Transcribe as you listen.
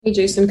Hey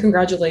Jason,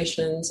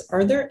 congratulations.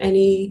 Are there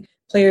any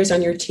players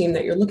on your team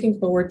that you're looking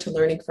forward to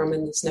learning from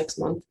in this next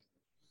month?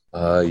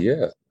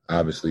 Yeah,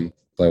 obviously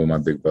playing with my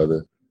big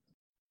brother.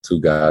 Two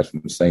guys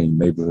from the same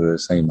neighborhood,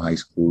 same high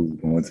school,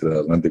 going to the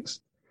Olympics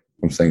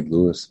from St.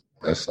 Louis.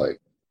 That's like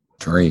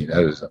dream.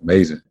 That is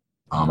amazing.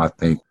 I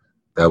think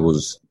that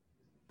was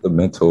the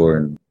mentor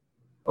and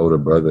older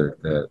brother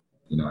that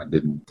I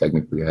didn't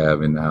technically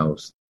have in the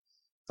house.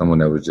 Someone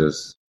that was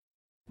just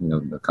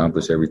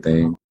accomplish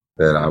everything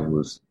that I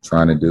was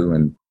trying to do,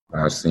 and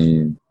I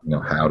seen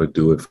how to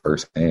do it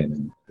firsthand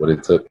and what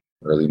it took.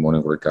 Early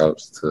morning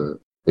workouts to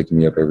pick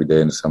me up every day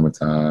in the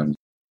summertime,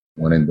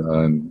 one and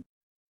done,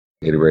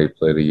 Gatorade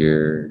Player of the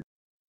Year,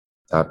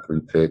 top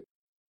three pick,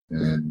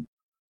 and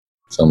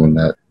someone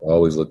that I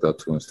always looked up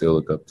to and still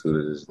look up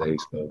to this day.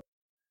 So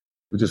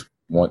we just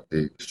want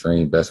the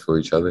extreme best for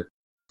each other.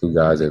 Two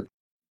guys that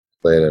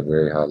play at a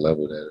very high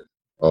level that are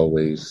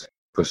always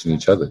pushing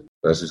each other.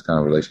 That's just kind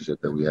of relationship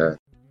that we have.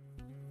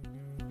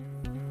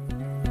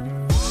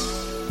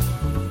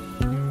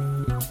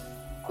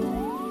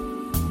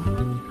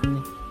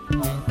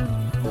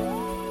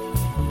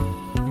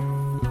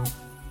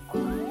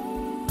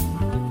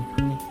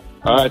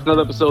 All right, it's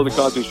another episode of the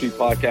Cartoon Street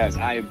Podcast.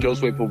 I am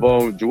Josue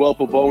Pavone. Joel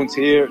Pavone's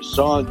here.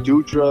 Sean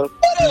Dutra.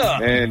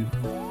 And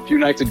a few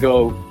nights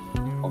ago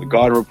on the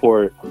Garden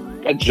Report,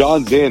 got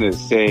John Zanis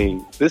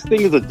saying, this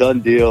thing is a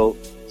done deal,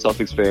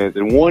 Celtics fans.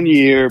 In 1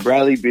 year,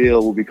 Bradley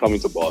Beal will be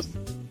coming to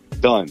Boston.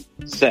 Done.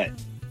 Set.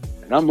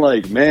 And I'm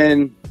like,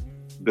 man,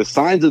 the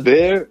signs are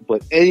there,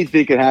 but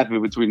anything can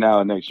happen between now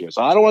and next year.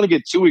 So I don't want to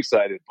get too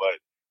excited, but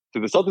to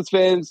the Celtics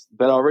fans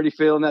that are already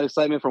feeling that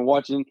excitement from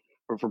watching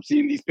from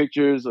seeing these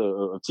pictures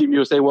of Team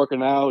USA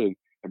working out and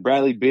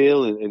Bradley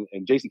Beal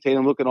and Jayson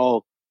Tatum looking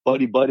all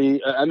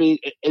buddy. I mean,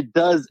 it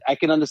does. I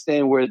can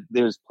understand where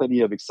there's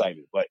plenty of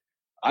excitement, but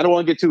I don't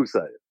want to get too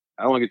excited.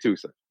 I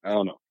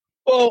don't know.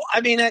 Well,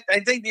 I mean, I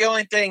think the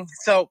only thing.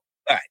 So, all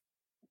right,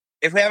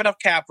 if we have enough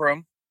cap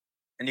room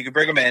and you can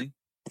bring him in,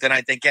 then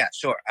I think, yeah,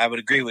 sure, I would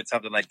agree with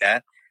something like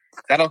that.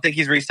 I don't think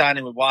he's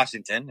re-signing with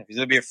Washington. If he's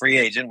going to be a free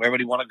agent, where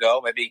would he want to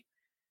go? Maybe.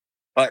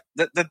 But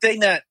the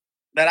thing that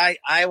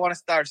I want to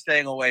start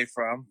staying away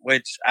from,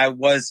 which I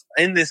was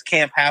in this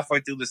camp halfway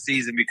through the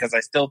season because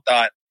I still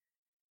thought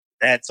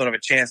they had sort of a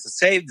chance to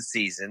save the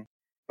season,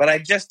 but I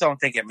just don't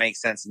think it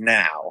makes sense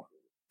now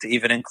to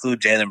even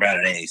include Jaylen Brown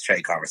in any of these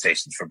trade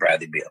conversations for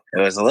Bradley Beal. It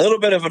was a little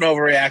bit of an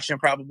overreaction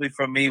probably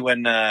from me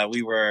when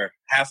we were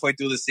halfway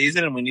through the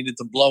season and we needed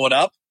to blow it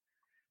up.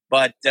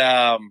 But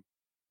now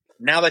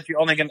that you're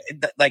only going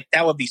to, like,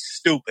 that would be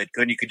stupid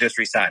when you could just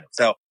re-sign him.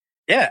 So,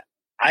 yeah.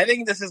 I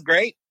think this is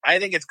great. I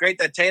think it's great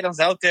that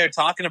Tatum's out there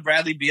talking to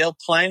Bradley Beal,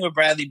 playing with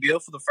Bradley Beal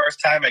for the first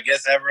time, I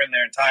guess, ever in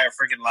their entire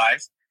freaking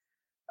lives.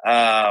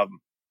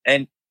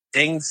 And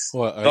things...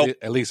 Well,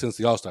 at least since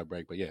the All-Star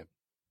break, but yeah.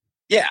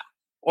 Yeah.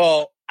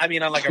 Well, I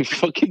mean, on like a...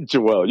 fucking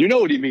Joel. You know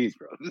what he means,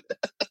 bro.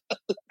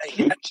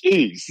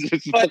 Jeez.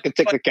 It's a fucking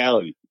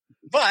technicality.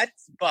 But,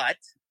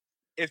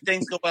 if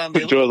things go well...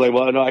 Joel's like,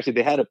 well, no, actually,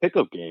 they had a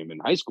pickup game in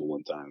high school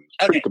one time.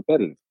 It was pretty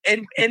competitive.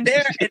 And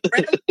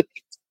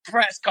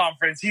press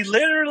conference, he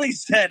literally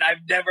said,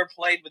 I've never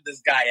played with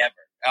this guy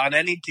ever on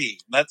any team.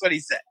 That's what he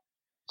said.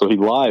 So he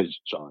lied,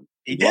 Sean.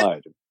 He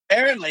lied.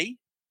 Apparently.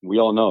 We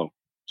all know.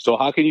 So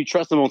how can you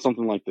trust him on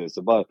something like this?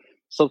 About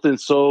something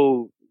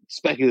so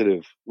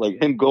speculative,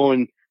 like him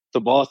going to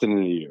Boston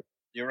in a year?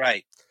 You're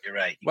right.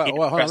 Well,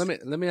 hold on.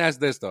 Let me ask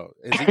this, though.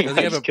 Does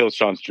he have kill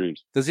Sean's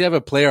dreams. Does he have a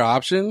player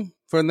option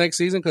for next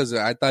season? Because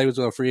I thought he was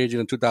a free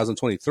agent in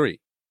 2023.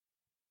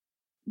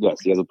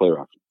 Yes, he has a player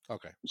option.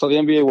 Okay. So the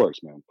NBA works,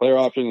 man. Player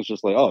option is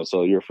just like, oh,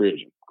 so you're a free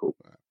agent. Cool.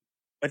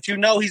 But you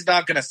know he's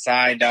not going to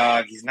sign,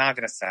 dog. He's not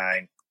going to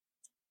sign.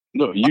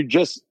 No, you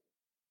just...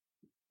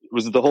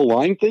 Was it the whole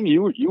line thing?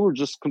 You were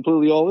just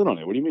completely all in on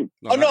it. What do you mean?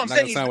 I'm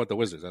saying he's not with the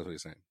Wizards. That's what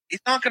he's saying.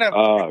 He's not going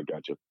to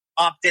gotcha.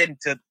 Opt in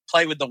to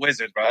play with the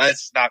Wizards, bro.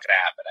 That's not going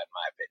to happen, in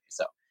my opinion.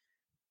 So,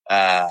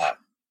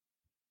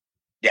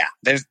 yeah,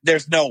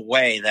 there's no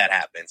way that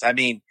happens. I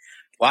mean,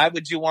 why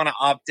would you want to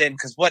opt in?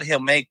 Because he'll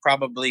make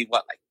probably,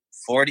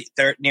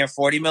 near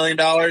 $40 million.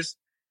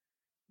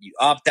 You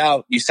opt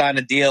out, you sign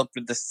a deal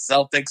with the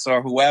Celtics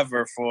or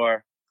whoever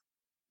for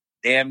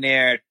damn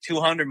near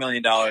 $200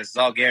 million. It's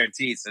all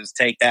guaranteed, so just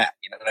take that.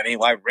 You know what I mean?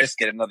 Why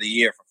risk it another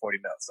year for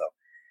 $40 million? So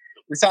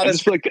we saw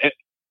this.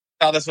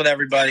 Saw this with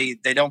everybody.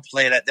 They don't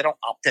play that. They don't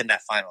opt in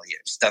that final year.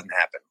 It just doesn't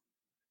happen.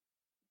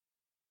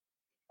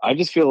 I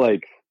just feel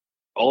like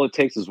all it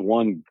takes is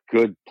one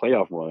good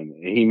playoff run,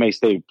 and he may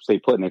stay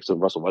put next to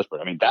Russell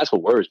Westbrook. I mean, that's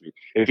what worries me.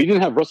 If he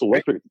didn't have Russell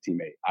Westbrook as a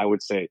teammate, I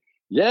would say,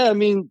 yeah, I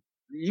mean,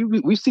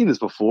 we've seen this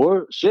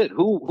before. Shit,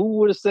 who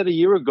would have said a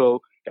year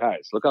ago,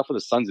 guys, look out for the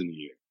Suns in the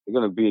year. They're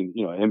going to be in,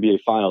 NBA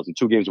Finals and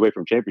 2 games away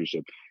from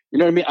championship. You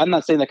know what I mean? I'm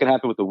not saying that can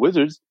happen with the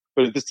Wizards,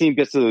 but if this team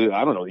gets to,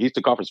 I don't know, the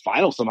Eastern Conference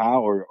Finals somehow,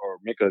 or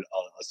make a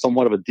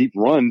somewhat of a deep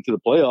run to the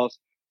playoffs,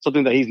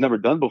 something that he's never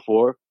done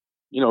before,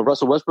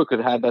 Russell Westbrook could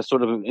have that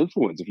sort of an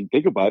influence if you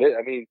think about it.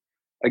 I mean,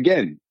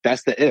 again,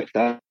 that's the if.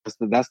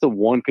 That's the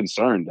one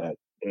concern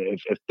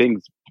if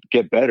things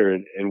get better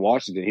in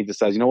Washington, he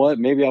decides, you know what,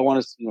 maybe I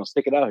want to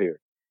stick it out here.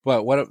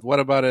 But what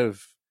about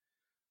if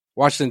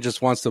Washington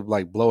just wants to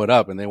like blow it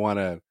up and they want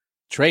to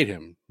trade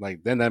him?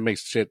 Like then that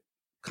makes shit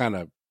kind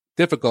of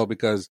difficult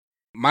because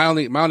my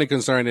only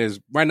concern is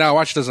right now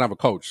Washington doesn't have a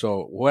coach,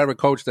 so whoever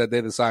coach that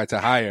they decide to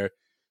hire,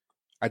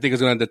 I think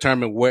is going to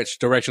determine which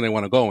direction they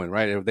want to go in.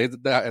 Right? If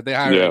they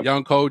hire a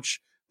young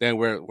coach, then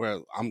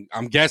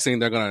I'm guessing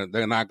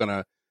they're not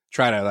gonna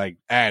try to like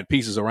add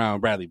pieces around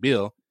Bradley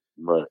Beal.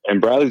 Right,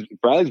 and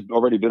Bradley's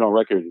already been on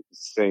record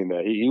saying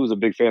that he was a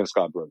big fan of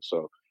Scott Brooks.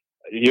 So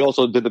he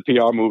also did the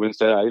PR move and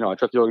said, I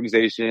trust the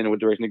organization and what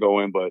direction to go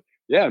in. But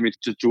yeah, I mean,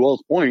 to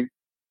Joel's point,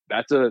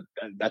 that's a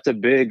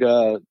big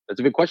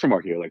question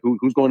mark here. Like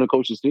who's going to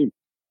coach this team?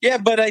 Yeah,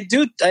 but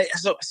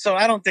so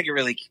I don't think it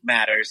really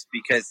matters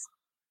because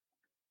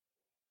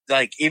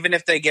like even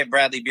if they get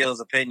Bradley Beal's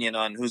opinion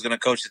on who's going to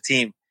coach the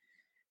team,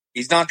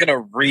 he's not going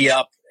to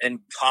re-up and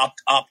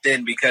opt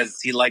in because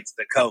he likes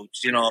the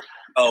coach.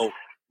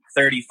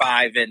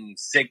 35 and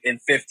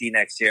 50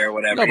 next year or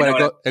whatever. No,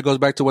 but it goes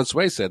back to what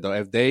Sway said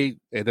though.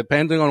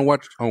 Depending on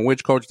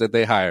which coach that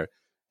they hire,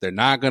 they're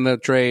not going to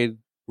trade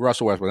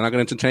Russell Westbrook. They're not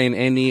going to entertain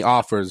any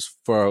offers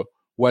for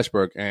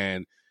Westbrook,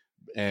 and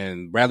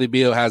Bradley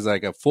Beal has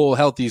like a full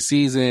healthy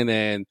season,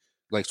 and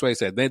like Sway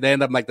said, they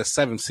end up like the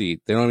 7th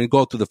seed. They don't even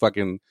go through the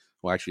fucking.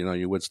 Well, actually, no,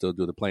 you would still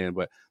do the play-in,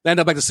 but they end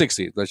up like the 6th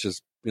seed. Let's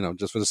just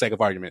just for the sake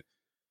of argument,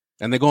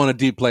 and they go on a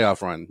deep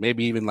playoff run,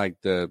 maybe even like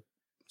the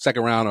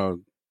second round or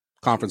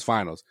conference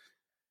finals.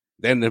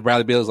 Then the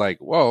Bradley Beal's like,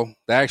 whoa,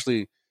 they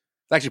actually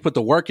put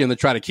the work in to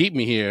try to keep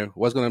me here.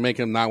 What's going to make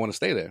him not want to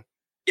stay there?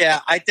 Yeah,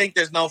 I think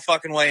there's no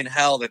fucking way in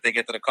hell that they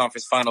get to the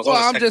conference finals. Well,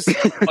 I'm just.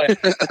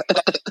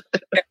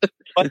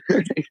 But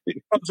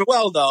from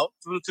Joel though,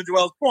 to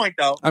Joel's point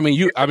though. I mean,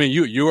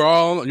 you were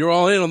all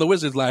in on the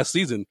Wizards last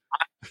season.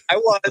 I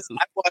was,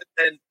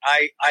 and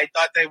I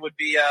thought they would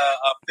be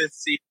a 5th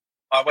seed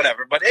or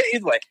whatever. But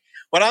anyway,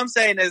 what I'm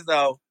saying is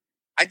though,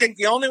 I think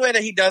the only way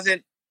that he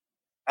doesn't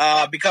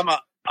become a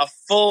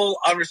full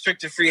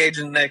unrestricted free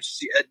agent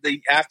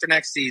after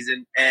next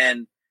season,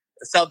 and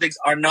the Celtics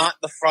are not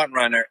the front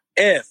runner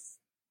if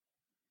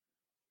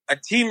a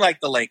team like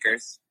the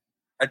Lakers,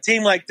 a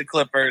team like the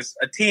Clippers,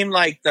 a team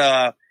like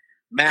the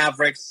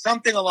Mavericks,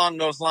 something along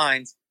those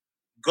lines,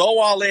 go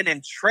all in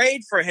and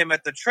trade for him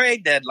at the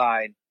trade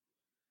deadline,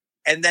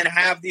 and then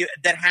have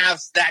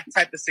that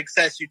type of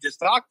success you just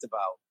talked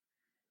about,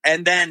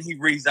 and then he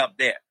rees up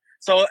there.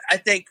 So I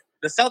think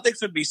the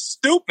Celtics would be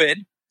stupid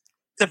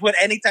to put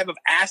any type of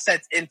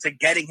assets into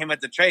getting him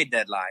at the trade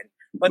deadline.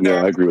 But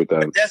there I agree with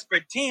that. Are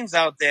desperate teams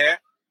out there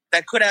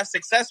that could have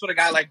success with a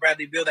guy like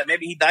Bradley Beal that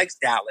maybe he likes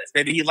Dallas,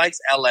 maybe he likes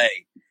LA,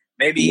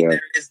 maybe there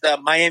is the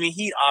Miami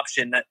Heat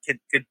option that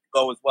could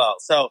go as well.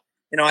 So,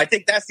 I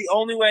think that's the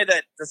only way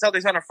that the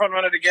Celtics are a front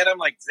runner to get him.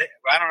 Like,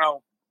 I don't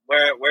know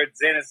where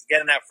Zin is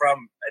getting that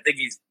from. I think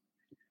he's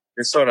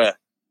just sort of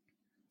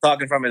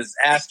talking from his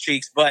ass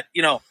cheeks, but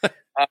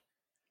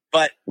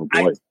but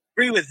I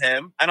agree with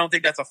him. I don't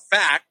think that's a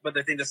fact, but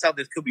I think the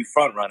Celtics could be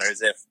front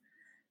runners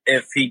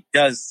if he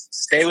does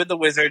stay with the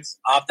Wizards,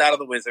 opt out of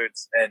the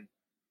Wizards, and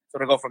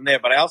sort of go from there.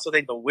 But I also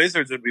think the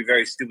Wizards would be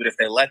very stupid if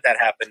they let that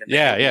happen.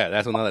 Yeah,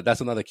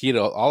 that's another key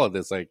to all of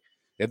this. Like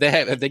if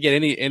they get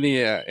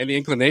any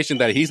inclination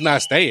that he's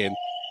not staying,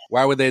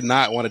 why would they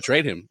not want to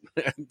trade him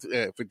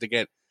to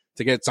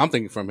get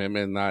something from him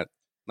and not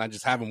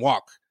just have him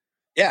walk?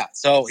 Yeah.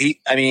 So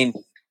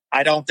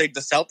I don't think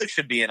the Celtics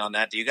should be in on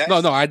that. Do you guys?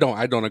 No, I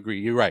don't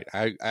agree. You're right.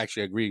 I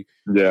actually agree.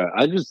 Yeah,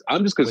 I'm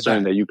just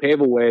concerned that you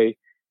pave a way.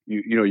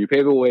 You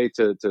pave a way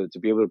to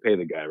be able to pay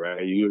the guy,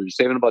 right? You're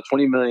saving about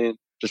 $20 million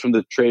just from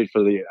the trade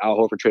for the Al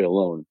Horford trade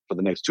alone for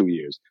the next 2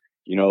 years.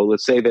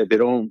 Let's say that they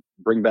don't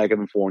bring back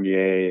Evan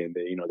Fournier and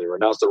they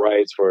renounce the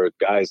rights for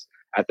guys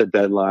at the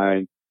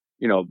deadline.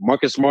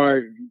 Marcus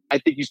Smart, I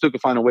think you still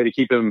could find a way to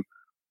keep him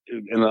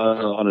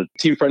on a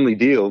team friendly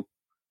deal,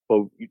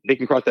 but they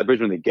can cross that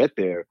bridge when they get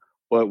there.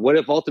 But what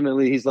if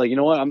ultimately he's like, you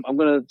know what, I'm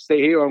going to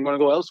stay here or I'm going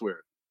to go elsewhere?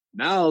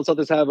 Now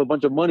Celtics have a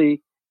bunch of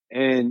money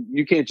and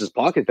you can't just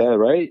pocket that,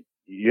 right?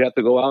 You have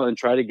to go out and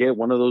try to get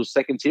one of those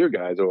second tier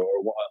guys or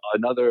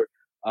another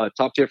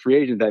top tier free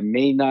agent that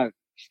may not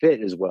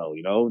fit as well.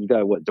 You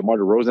got DeMar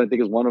DeRozan, I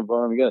think is one of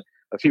them. You got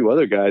a few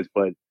other guys,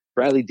 but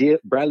Bradley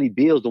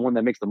Beal is the one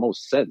that makes the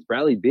most sense.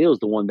 Bradley Beal is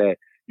the one that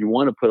you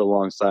want to put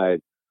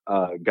alongside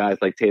guys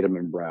like Tatum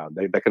and Brown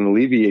that can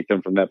alleviate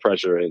them from that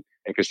pressure and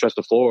can stretch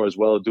the floor as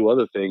well as do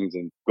other things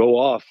and go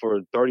off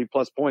for 30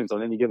 plus points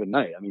on any given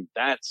night. I mean,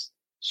 that's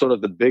sort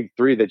of the big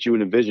three that you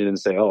would envision and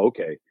say, oh,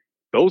 okay,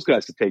 those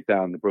guys could take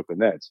down the Brooklyn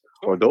Nets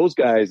or those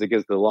guys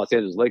against the Los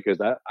Angeles Lakers.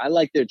 I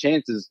like their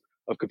chances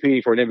of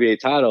competing for an NBA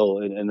title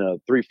in a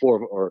 3-4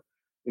 or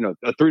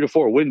a 3 to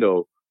 4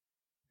 window.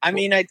 I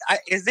mean,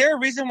 is there a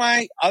reason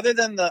why other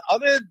than the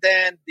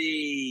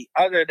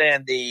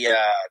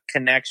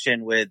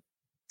connection with?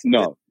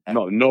 No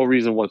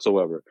reason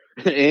whatsoever.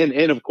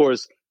 And of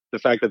course, the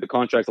fact that the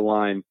contracts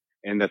align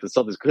and that the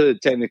Celtics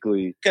could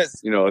technically,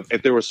 Because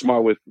if they were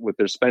smart with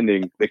their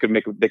spending, they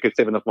could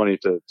save enough money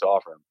to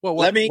offer him. Well,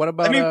 let me wait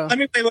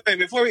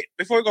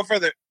before we go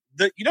further.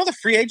 The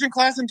free agent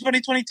class in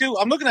 2022.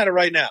 I'm looking at it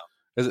right now.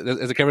 Is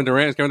it Kevin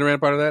Durant? Is Kevin Durant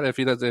part of that? If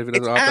he doesn't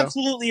It's opt out?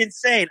 absolutely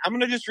insane. I'm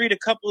going to just read a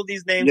couple of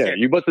these names Yeah, here.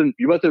 you about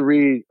to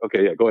read.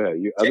 Okay, yeah, go ahead.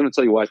 I'm going to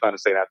tell you why it's not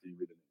insane after you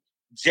read it.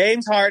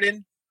 James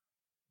Harden,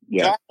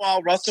 Yeah, John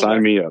Wall, Russell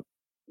sign Westbrook, me up.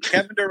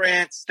 Kevin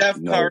Durant, Steph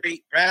No.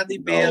 Curry, Bradley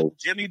Beal, No.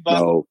 Jimmy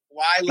Butler, No.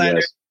 Kawhi Leonard,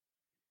 Yes.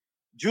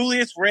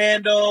 Julius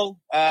Randle,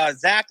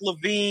 Zach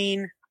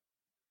LaVine.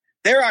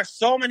 There are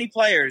so many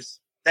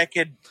players that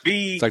could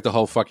be. It's like the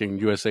whole fucking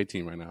USA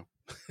team right now.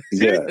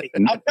 Seriously,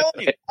 Yeah.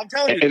 I'm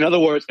telling you. In other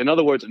words,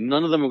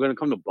 none of them are going to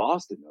come to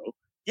Boston, though.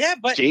 Yeah,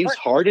 but James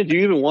Harden. Do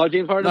you even want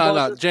James Harden? No,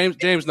 Boston?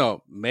 James,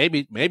 no.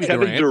 Maybe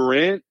Kevin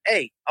Durant.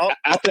 Hey,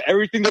 After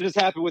everything that just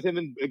happened with him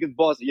against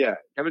Boston, yeah,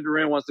 Kevin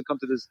Durant wants to come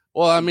to this.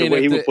 Well, I mean, the way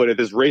he if would put it,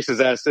 this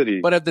racist ass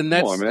city. but if the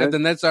Nets, on, man. if the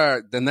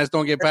Nets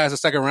don't get past the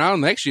second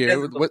round next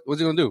year, what's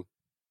he gonna do?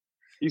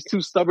 He's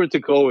too stubborn to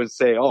go and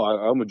say, "Oh,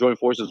 I'm gonna join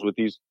forces with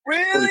these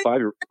really?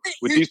 25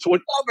 with He's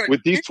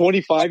these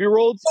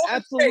 25-year-olds." stubborn.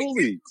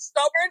 Absolutely. He's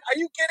stubborn? Are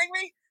you kidding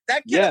me?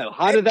 That kid Yeah.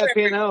 How did that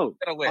pan out?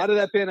 gonna win. How did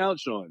that pan out,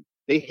 Sean?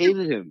 They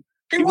hated him.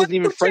 He won wasn't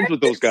even two friends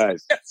with those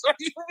guys. That's what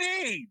you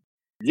mean.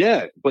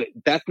 Yeah, but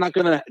that's not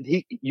gonna.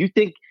 You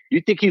think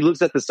he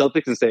looks at the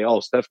Celtics and say, "Oh,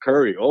 Steph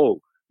Curry. Oh,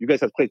 you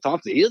guys have Klay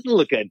Thompson." He doesn't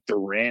look at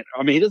Durant.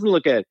 I mean, he doesn't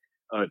look at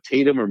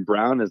Tatum and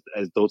Brown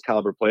as those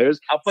caliber players.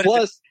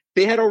 Plus,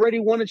 they had already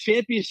won a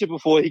championship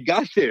before he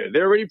got there. They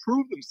already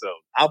proved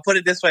themselves. I'll put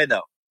it this way,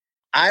 though.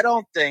 I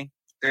don't think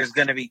there's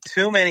going to be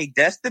too many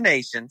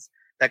destinations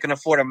that can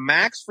afford a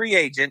max free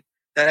agent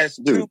that has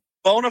two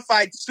bona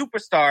fide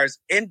superstars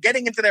in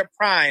getting into their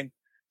prime.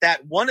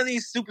 That one of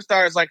these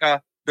superstars, like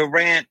a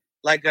Durant,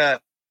 like a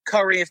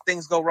Curry, if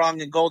things go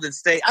wrong in Golden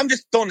State. I'm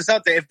just throwing this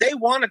out there. If they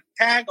want to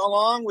tag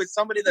along with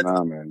somebody that's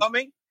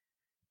coming,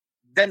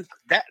 then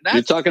that's...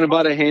 You're talking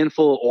about a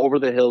handful over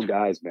the hill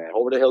guys, man.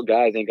 Over the hill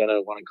guys ain't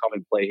gonna want to come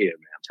and play here,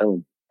 man. I'm telling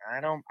you.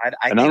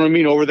 I don't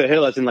mean over the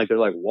hill as in like they're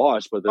like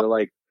washed, but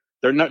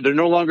they're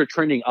no longer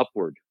trending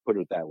upward. Put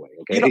it that way,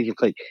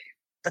 okay?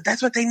 But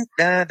that's what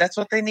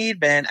they need,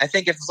 man. I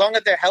think as long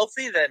as they're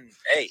healthy, then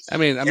hey. I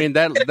mean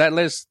that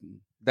list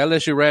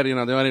you read,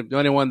 the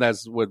only one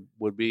that's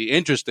would be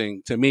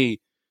interesting to me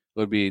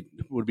would be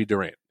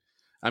Durant.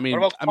 I mean,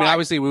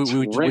 obviously we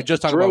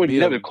just talked about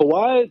Beal.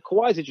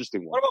 Kawhi's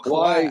interesting one. What about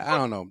Kawhi? I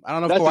don't know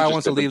if Kawhi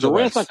wants to leave the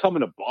Durant's West. not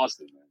coming to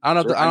Boston, man. I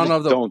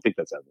don't think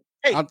that's happening.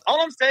 Hey, all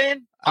I'm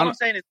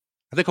saying is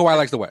I think Kawhi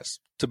likes the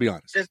West, to be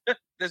honest.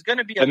 There's going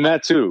to be and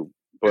that too,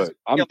 but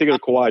I'm thinking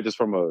of Kawhi just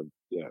from a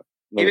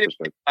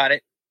perspective. About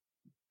it.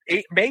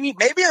 Maybe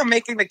I'm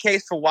making the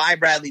case for why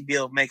Bradley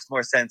Beal makes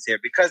more sense here,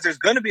 because there's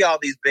going to be all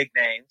these big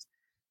names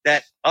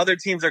that other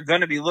teams are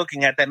going to be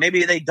looking at that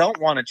maybe they don't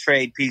want to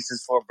trade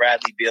pieces for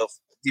Bradley Beal,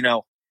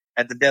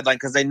 at the deadline,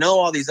 because they know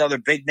all these other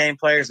big name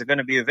players are going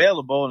to be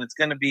available, and it's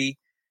going to be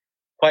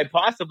quite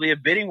possibly a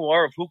bidding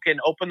war of who can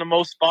open the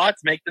most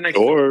spots, make the next.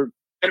 Or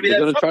they're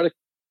going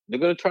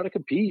to try to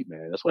compete,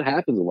 man. That's what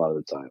happens a lot of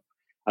the time.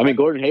 I mean,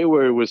 Gordon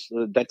Hayward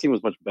that team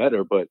was much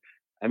better, but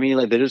I mean,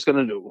 like, they're just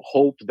going to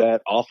hope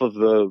that off of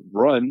the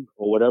run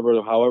or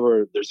whatever,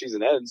 however their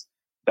season ends,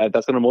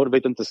 that's going to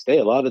motivate them to stay.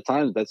 A lot of the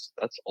times, that's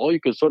all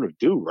you can sort of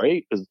do,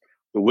 right? Because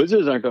the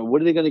Wizards aren't going.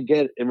 What are they going to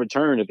get in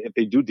return if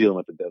they do deal him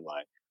at the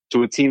deadline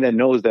to a team that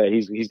knows that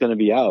he's going to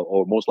be out,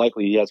 or most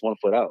likely he has 1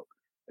 foot out?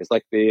 It's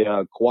like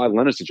the Kawhi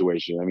Leonard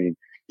situation. I mean,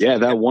 yeah,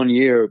 that 1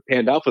 year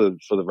panned out for the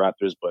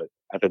Raptors, but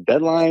at the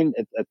deadline,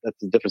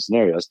 that's a different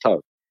scenario. It's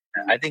tough.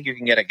 I think you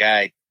can get a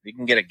guy. You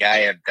can get a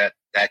guy at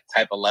that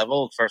type of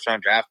level, first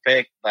round draft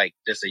pick, like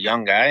just a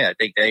young guy. I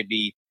think they'd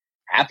be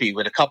happy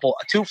with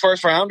 2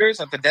 first rounders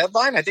at the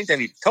deadline. I think they'd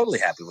be totally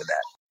happy with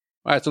that.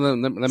 All right, so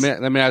then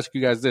let me ask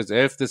you guys this: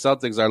 if the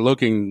Celtics are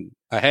looking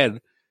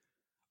ahead,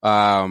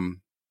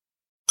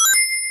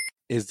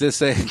 is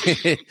this a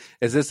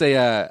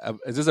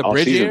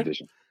bridge year? This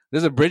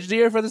is a bridge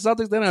year for the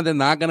Celtics. Then are they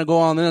not going to go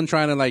on in and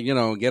trying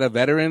to get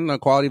a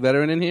quality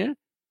veteran in here?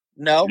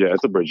 No. Yeah,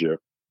 it's a bridge year.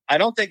 I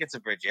don't think it's a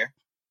bridge year.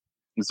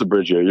 It's a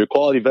bridge year. Your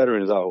quality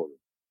veteran is out.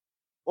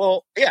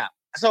 Well, yeah.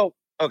 So,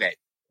 okay.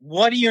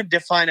 What do you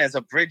define as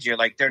a bridge year?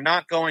 Like, they're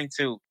not going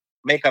to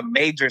make a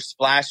major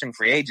splash in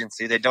free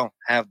agency. They don't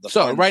have the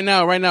funds. Right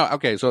now.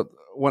 Okay. So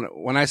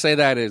when I say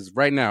that is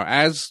right now,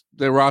 as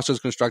the roster is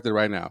constructed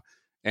right now,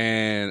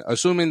 and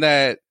assuming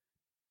that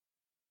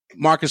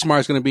Marcus Smart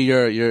is going to be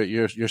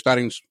your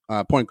starting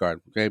point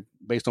guard, okay,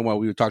 based on what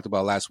we talked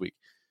about last week,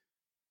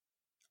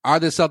 are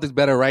the Celtics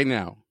better right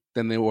now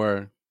than they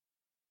were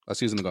a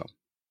season ago?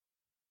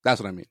 That's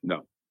what I mean.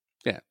 No.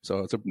 Yeah.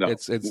 So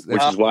it's which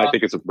is why I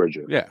think it's a bridge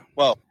year. Yeah.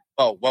 Whoa.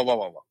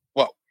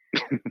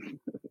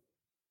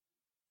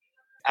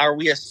 Are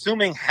we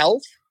assuming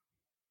health?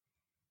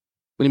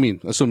 What do you mean,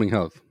 assuming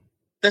health?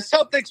 The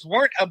Celtics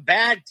weren't a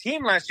bad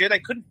team last year. They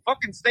couldn't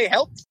fucking stay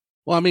healthy.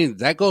 Well, I mean,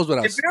 that goes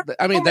without.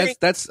 I mean,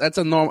 that's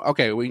a normal.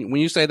 Okay, when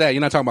you say that,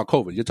 you're not talking about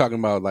COVID. You're talking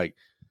about like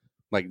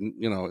like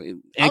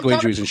ankle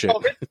injuries and shit.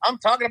 I'm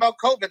talking about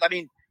COVID. I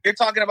mean, you're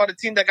talking about a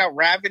team that got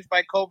ravaged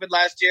by COVID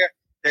last year.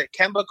 That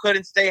Kemba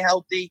couldn't stay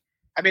healthy.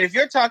 I mean, if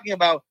you're talking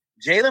about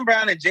Jaylen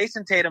Brown and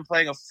Jayson Tatum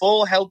playing a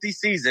full healthy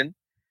season,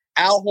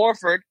 Al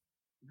Horford,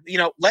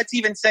 let's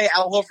even say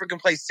Al Horford can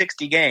play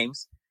 60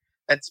 games.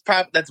 That's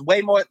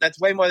way more. That's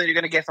way more than you're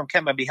going to get from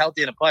Kemba. Be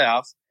healthy in the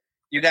playoffs.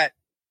 You got,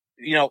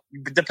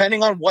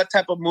 depending on what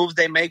type of moves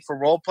they make for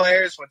role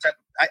players.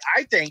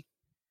 I think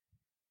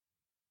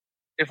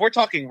if we're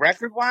talking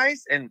record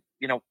wise and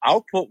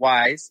output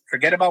wise,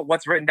 forget about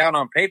what's written down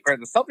on paper.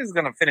 The Celtics are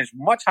going to finish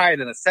much higher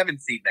than a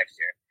 7th seed next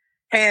year.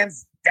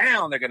 Hands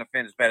down, they're going to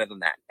finish better than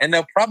that, and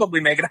they'll probably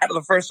make it out of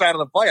the first round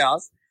of the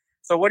playoffs.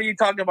 So, what are you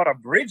talking about, a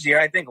bridge year?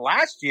 I think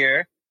last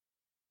year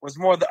was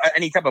more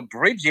any type of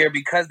bridge year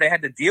because they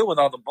had to deal with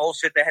all the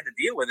bullshit they had to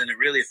deal with, and it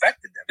really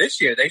affected them. This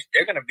year,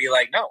 they're going to be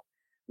like, no,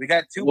 we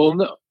got two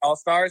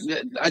all-stars.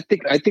 I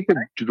think what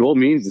Joel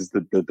means is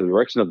the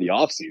direction of the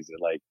offseason.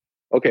 Like,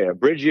 okay, a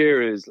bridge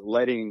year is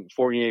letting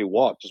Fournier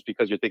walk just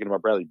because you're thinking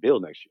about Bradley Beal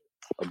next year.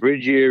 A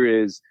bridge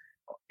year is,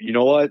 you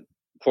know what?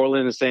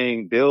 Portland is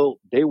saying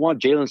they want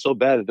Jaylen so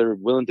bad that they're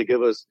willing to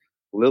give us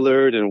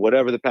Lillard and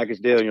whatever the package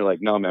deal. And you're like,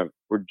 no, man,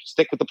 we're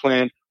stick with the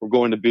plan. We're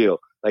going to Beal.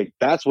 Like,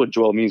 that's what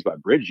Joel means by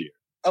bridge year.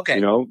 Okay.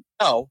 No,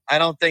 I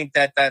don't think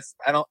I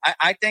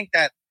think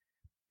that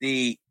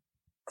the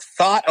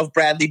thought of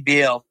Bradley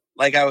Beal,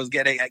 like I was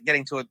getting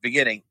to at the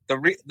beginning,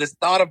 this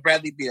thought of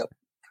Bradley Beal,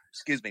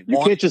 excuse me. You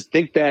can't just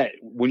think that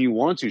when you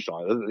want to,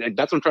 Sean.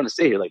 That's what I'm trying to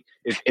say here. Like,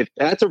 if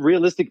that's a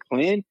realistic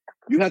plan,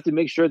 you have to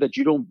make sure that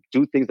you don't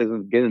do things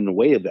that get in the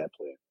way of that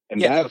plan.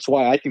 And that's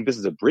why I think this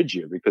is a bridge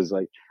year because,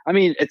 like, I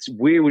mean, it's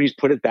weird when you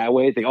put it that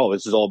way. Think, oh,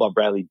 this is all about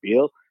Bradley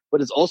Beal.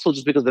 But it's also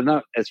just because they're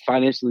not as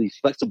financially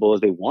flexible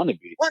as they want to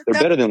be.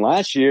 They're better than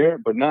last year,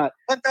 but not,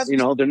 they're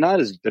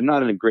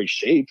not in a great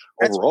shape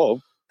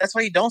overall. That's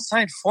why you don't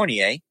sign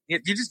Fournier. You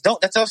just don't.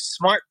 That's a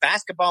smart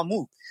basketball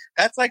move.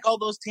 That's like all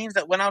those teams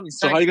that went out and signed.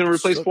 So how are you going to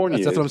replace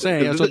Fournier? That's what I'm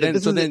saying. If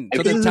this isn't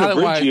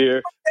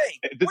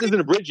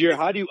a bridge year,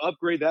 how do you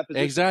upgrade that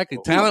position? Exactly.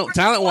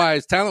 Talent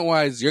wise,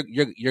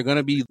 you're going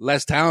to be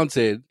less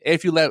talented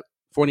if you let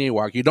Fournier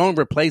walk. You don't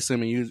replace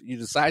him, and you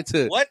decide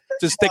to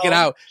stick it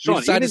out. Sean,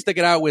 you decide to stick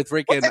it out with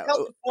freaking. What the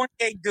hell did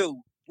Fournier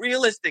do?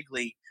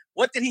 Realistically,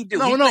 what did he do?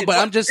 No, but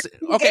I'm just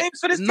okay.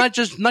 Not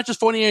just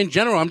Fournier in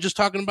general. I'm just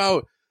talking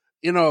about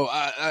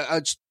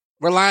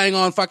relying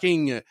on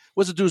fucking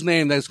what's the dude's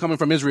name that's coming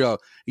from Israel?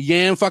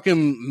 Yam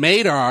fucking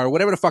Madar or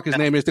whatever the fuck his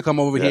name is to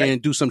come over here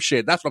and do some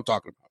shit. That's what I'm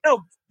talking about.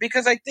 No,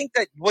 because I think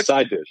that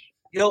side dish.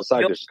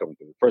 Side dish is coming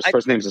through.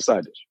 First name's a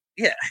side dish.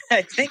 Yeah,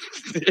 I think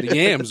the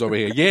yams over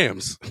here.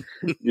 Yams.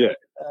 Yeah,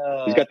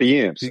 he's got the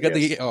yams. He's got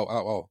the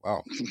oh.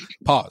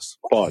 Pause.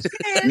 I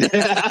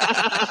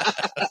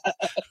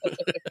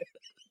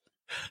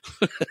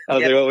was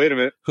like, oh, wait a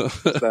minute.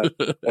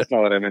 That's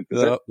not what I meant to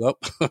say.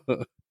 Nope.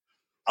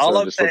 All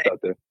I'm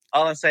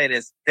saying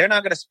is they're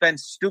not going to spend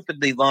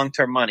stupidly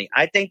long-term money.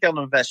 I think they'll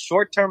invest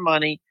short-term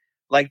money,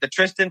 like the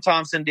Tristan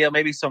Thompson deal,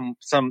 maybe some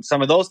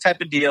of those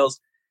type of deals.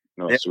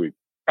 No, sweet.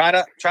 Try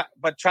to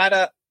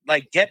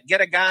like get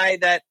a guy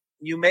that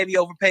you maybe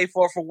overpay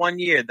for 1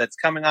 year that's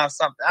coming off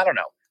something. I don't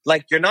know.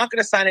 Like, you're not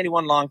going to sign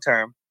anyone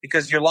long-term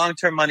because your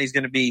long-term money is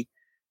going to be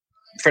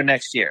for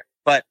next year.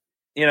 But,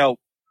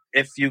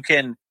 if you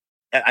can,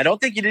 I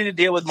don't think you need to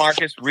deal with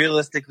Marcus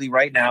realistically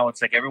right now.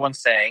 It's like everyone's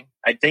saying.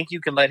 I think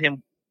you can let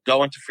him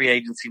go into free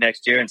agency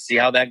next year and see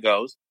how that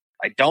goes.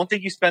 I don't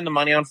think you spend the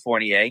money on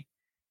Fournier.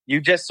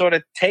 You just sort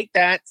of take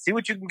that, see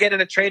what you can get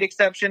in a trade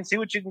exception, see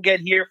what you can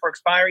get here for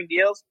expiring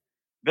deals,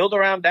 build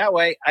around that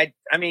way. I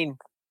mean,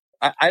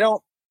 I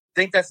don't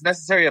think that's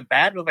necessarily a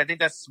bad move. I think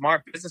that's a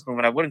smart business move,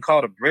 and I wouldn't call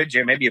it a bridge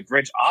here. Maybe a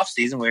bridge off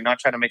season where you're not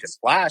trying to make a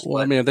splash.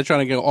 Well, I mean, if they're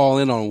trying to get all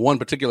in on one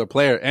particular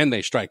player and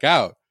they strike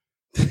out,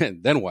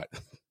 then what?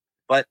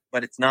 But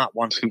it's not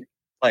one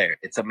player.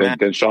 It's a max.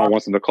 Then Sean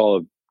wants them to call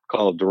up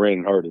Durant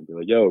and Harden and be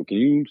like, "Yo, can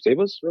you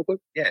save us real quick?"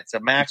 Yeah, it's a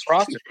max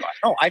roster spot.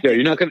 No,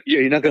 you're not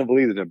gonna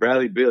believe it.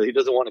 Bradley Beal, he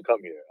doesn't want to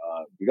come here.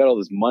 We got all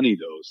this money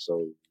though,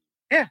 so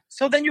yeah.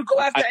 So then you go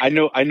after. I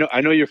know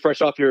you're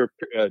fresh off your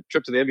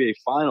trip to the NBA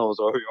Finals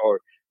or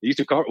the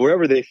Eastern Conference,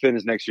 wherever they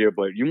finish next year.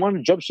 But you want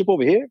to jump ship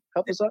over here?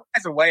 Help us out. You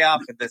guys are way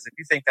off at this. If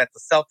you think that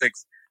the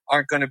Celtics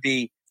aren't going to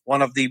be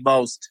one of the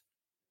most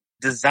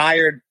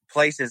desired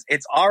places,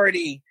 it's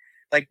already.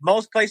 Like,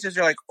 most places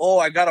are like, oh,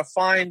 I got to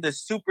find the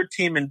super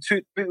team and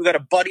we got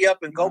to buddy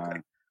up and go.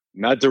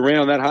 Not Durant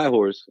on that high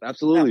horse.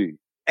 Absolutely.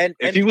 Yeah. And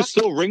if he was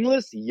still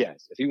ringless,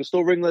 yes. If he was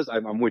still ringless,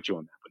 I'm with you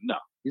on that. But no,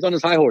 he's on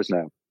his high horse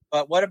now.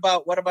 But what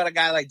about a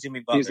guy like Jimmy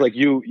Butler? He's like,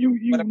 you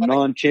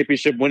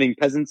non-championship winning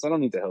peasants. I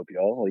don't need to help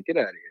y'all. Like, get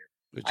out of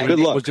here. Good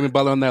luck. Was Jimmy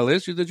Butler on that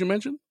list? Did you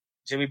mention?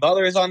 Jimmy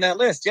Butler is on that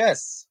list.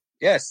 Yes.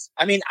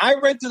 I mean, I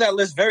read through that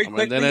list very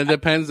quickly. Then it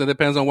depends. It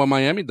depends on what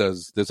Miami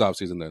does this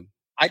offseason then.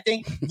 I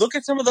think look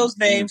at some of those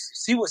names.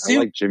 I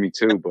like Jimmy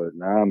too, but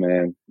nah,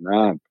 man,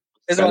 nah.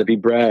 It's got to be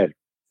Brad.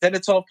 10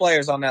 to 12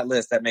 players on that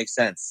list that makes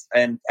sense,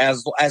 and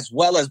as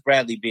well as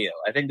Bradley Beal.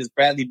 I think this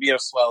Bradley Beal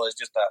swell is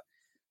just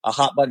a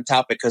hot button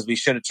topic because we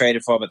should have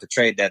traded for him at the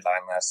trade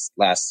deadline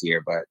last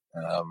year. But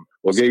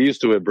well, get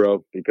used to it,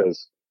 bro,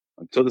 because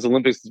until this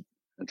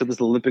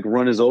Olympic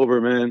run is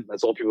over, man,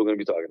 that's all people are going to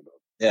be talking about.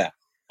 Yeah.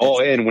 Oh,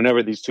 and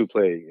whenever these two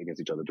play against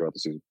each other throughout the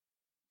season.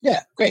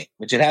 Yeah, great.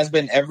 Which it has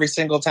been every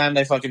single time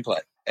they fucking play.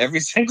 Every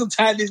single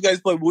time these guys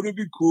play, wouldn't it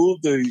be cool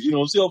if they,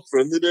 see how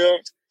friendly they are?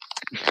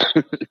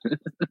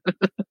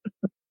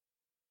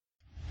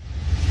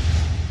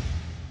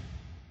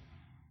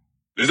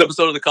 This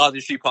episode of the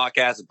College Street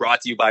Podcast is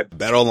brought to you by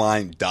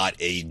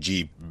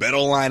BetOnline.ag.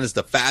 BetOnline is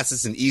the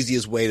fastest and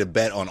easiest way to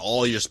bet on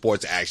all your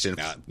sports action.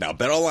 Now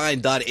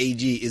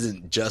BetOnline.ag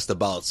isn't just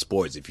about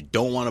sports. If you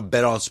don't want to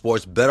bet on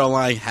sports,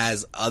 BetOnline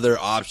has other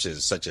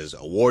options such as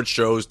award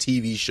shows,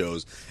 TV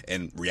shows,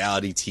 and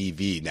reality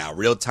TV. Now,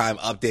 real-time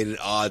updated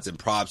odds and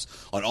props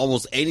on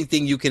almost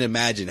anything you can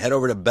imagine. Head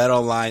over to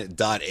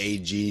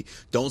BetOnline.ag.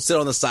 Don't sit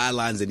on the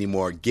sidelines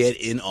anymore. Get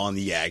in on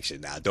the action.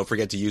 Now, don't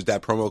forget to use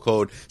that promo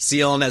code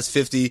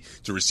CLNS50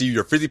 to receive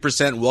your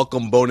 50%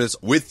 welcome bonus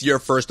with your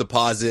first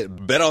deposit.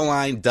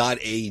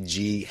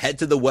 BetOnline.ag. Head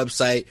to the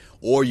website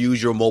or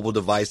use your mobile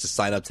device to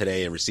sign up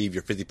today and receive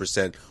your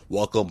 50%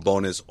 welcome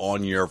bonus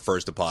on your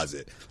first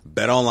deposit.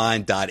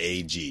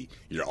 BetOnline.ag,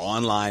 your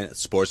online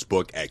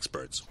sportsbook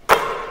experts.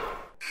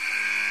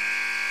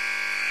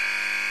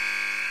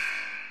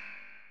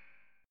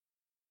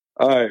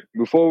 All right,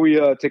 before we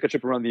take a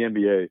trip around the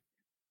NBA,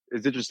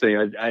 it's interesting.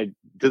 I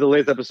did the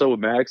latest episode with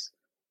Max.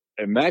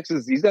 And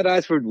he's got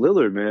eyes for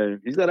Lillard,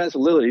 man. He's got eyes for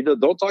Lillard.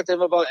 Don't talk to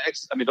him about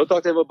don't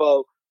talk to him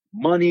about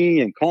money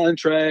and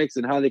contracts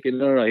and how they can.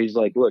 No. He's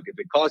like, look, if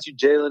it costs you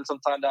Jalen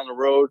sometime down the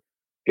road,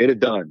 get it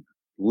done.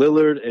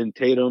 Lillard and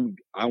Tatum,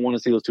 I want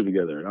to see those two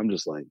together. And I'm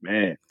just like,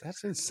 man,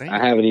 That's insane.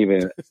 I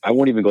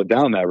won't even go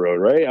down that road,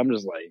 right? I'm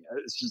just like,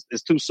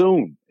 it's too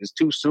soon. It's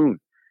too soon.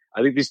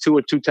 I think these two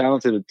are too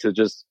talented to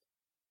just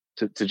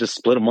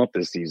split them up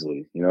this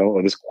easily,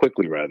 or this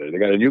quickly rather. They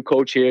got a new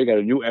coach here, got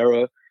a new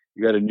era.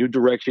 You got a new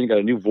direction. You got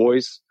a new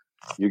voice.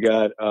 You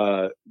got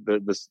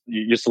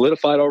you're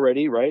solidified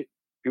already, right?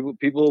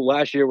 People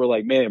last year were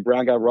like, man,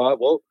 Brown got robbed.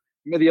 Well,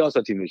 you made the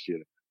All-Star team this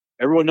year.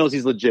 Everyone knows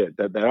he's legit.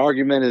 That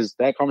argument is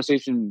that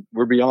conversation.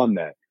 We're beyond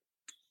that.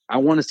 I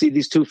want to see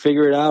these two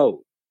figure it out.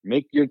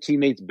 Make your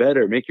teammates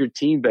better. Make your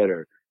team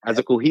better as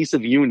a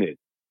cohesive unit.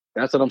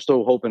 That's what I'm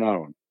still hoping out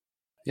on.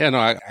 Yeah, no,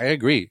 I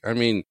agree. I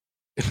mean,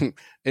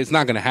 it's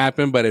not going to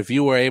happen, but if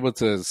you were able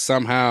to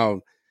somehow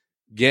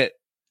get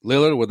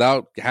Lillard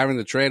without having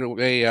to trade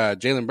away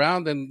Jaylen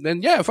Brown,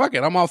 then yeah, fuck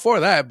it, I'm all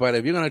for that. But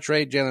if you're gonna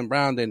trade Jaylen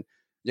Brown, then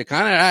you're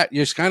kind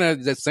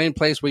of the same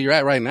place where you're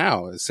at right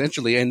now,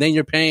 essentially. And then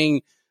you're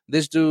paying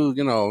this dude,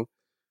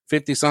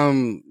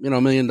 $50-some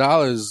million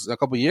a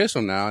couple years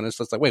from now, and it's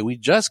just like, wait, we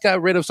just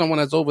got rid of someone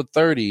that's over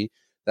 30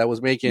 that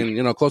was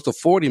making close to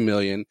 40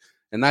 million,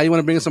 and now you want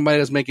to bring in somebody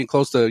that's making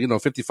close to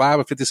 55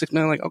 or 56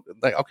 million?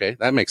 Like okay,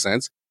 that makes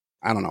sense.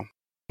 I don't know,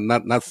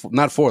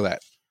 not for that.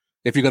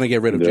 If you're gonna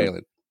get rid of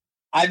Jaylen.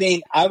 I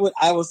mean, I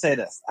will say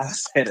this.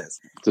 It's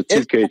a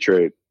 2K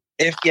trade.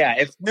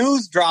 If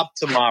news dropped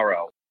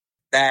tomorrow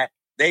that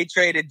they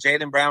traded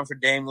Jaylen Brown for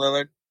Dame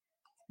Lillard,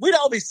 we'd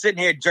all be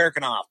sitting here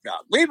jerking off,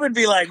 dog. We would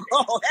be like,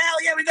 oh, hell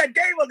yeah, we got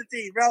Dame on the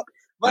team, bro.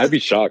 But I'd be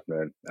shocked,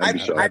 man. I'd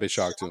be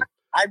shocked too.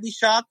 I'd be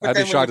shocked. I'd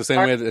be shocked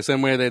the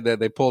same way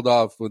they pulled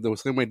off, the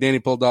same way Danny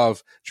pulled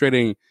off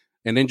trading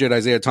an injured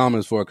Isaiah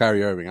Thomas for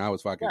Kyrie Irving. I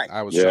was shocked.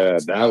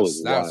 That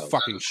was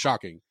fucking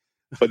shocking.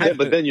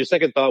 But then your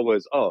second thought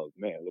was, oh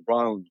man,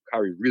 LeBron and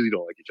Kyrie really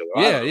don't like each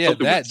other.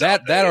 Yeah.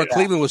 That or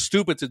Cleveland was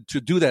stupid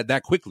to do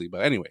that quickly.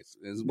 But anyways,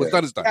 what's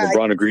done is done.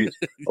 LeBron agreed.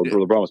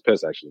 LeBron was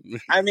pissed actually.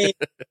 I mean,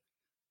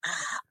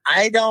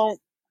 I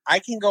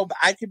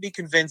could be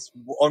convinced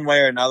one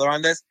way or another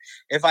on this.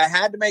 If I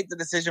had to make the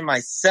decision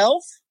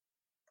myself,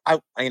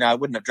 I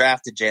wouldn't have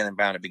drafted Jaylen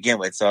Brown to begin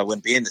with, so I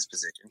wouldn't be in this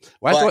position.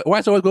 Why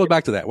does it always go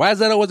back to that? Why does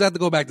that always have to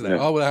go back to that?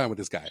 Yeah. Oh, what happened with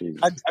this guy?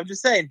 I'm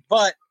just saying,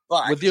 but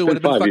with you, it would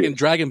have been fucking years.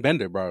 Dragon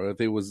Bender, bro. If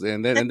it was,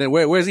 and then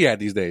where's he at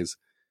these days?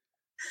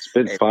 It's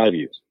been 5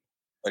 years.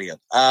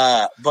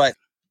 But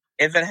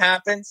if it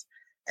happens,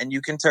 and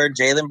you can turn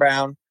Jaylen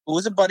Brown, who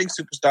is a budding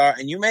superstar,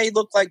 and you may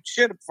look like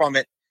shit from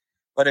it,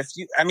 but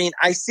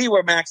I see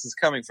where Max is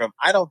coming from.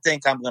 I don't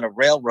think I'm going to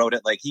railroad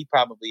it like he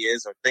probably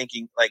is, or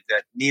thinking like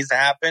that needs to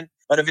happen.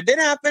 But if it did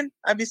happen,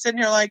 I'd be sitting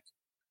here like,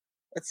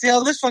 let's see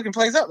how this fucking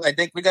plays out. I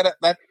think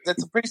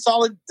that's a pretty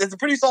solid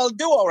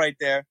duo right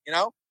there,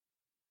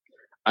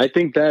 I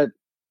think the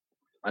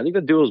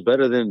duo is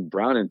better than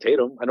Brown and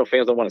Tatum. I know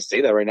fans don't want to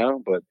say that right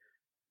now, but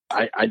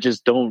I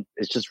just don't.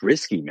 It's just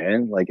risky,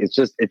 man. Like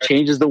it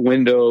changes the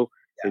window.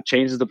 Yeah. It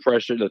changes the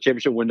pressure. The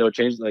championship window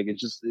changes. Like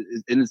it's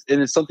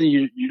something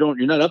you're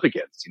not up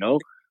against.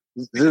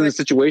 This is a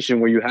situation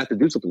where you have to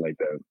do something like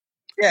that.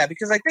 Yeah,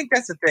 because I think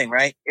that's the thing,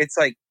 right? It's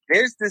like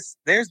there's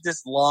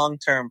this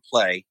long-term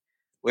play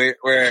where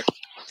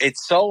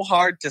it's so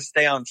hard to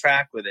stay on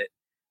track with it.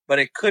 But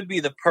it could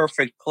be the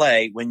perfect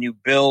play when you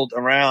build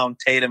around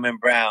Tatum and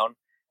Brown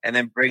and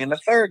then bring in the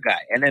third guy.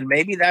 And then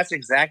maybe that's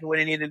exactly what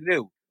he needed to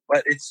do.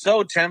 But it's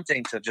so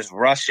tempting to just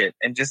rush it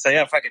and just say,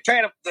 "Oh, if I can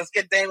trade him, let's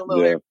get Damian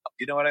Lillard."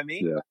 You know what I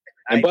mean? Yeah.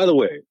 And by the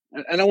way,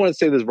 and I want to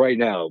say this right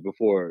now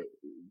before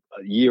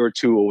a year or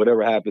two or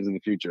whatever happens in the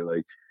future,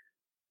 like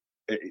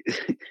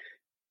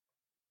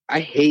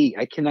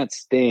I cannot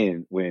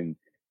stand when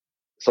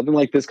something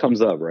like this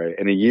comes up, right?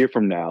 And a year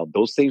from now,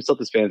 those same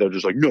Celtics fans are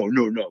just like, no.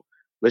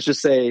 Let's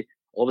just say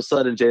all of a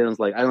sudden Jalen's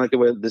like, I don't like the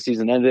way the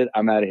season ended.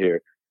 I'm out of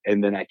here.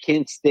 And then I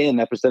can't stand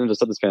that percentage of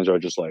Celtics fans are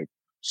just like,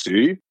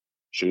 see,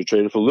 should have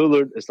traded for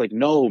Lillard. It's like,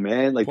 no,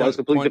 man. Like, that was a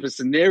completely different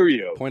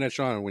scenario. Point at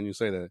Sean when you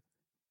say that.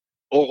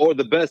 Or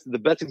the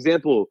best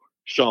example,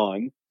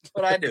 Sean. That's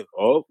what I do.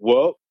 Oh,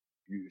 well,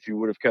 if you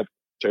would have kept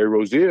Terry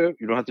Rozier,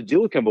 you don't have to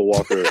deal with Kemba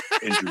Walker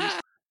injuries.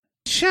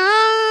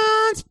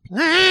 Sean's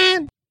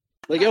plan.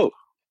 Like, yo,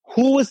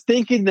 who was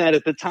thinking that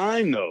at the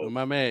time, though?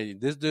 My man,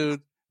 this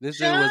dude was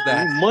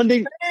that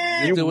Monday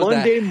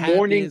happiest,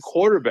 morning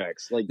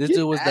quarterbacks. Like, this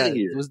dude was that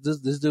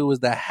this dude was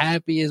the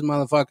happiest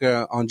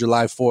motherfucker on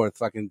July 4th,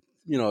 fucking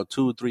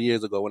 2-3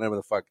 years ago, whenever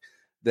the fuck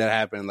that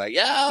happened. Like,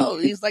 yo,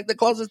 he's like the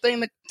closest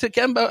thing to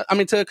Kemba. I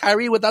mean, to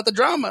Kyrie without the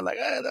drama. Like,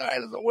 all right,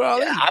 we're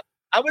all in.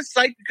 I was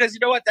psyched because you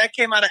know what? That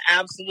came out of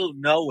absolute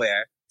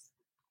nowhere,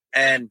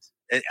 and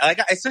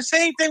it's the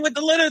same thing with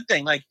the Lillard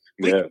thing. Like,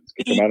 it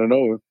came out of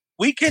nowhere.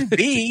 We can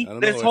be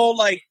this whole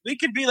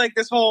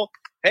this whole.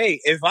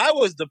 Hey, if I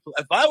was the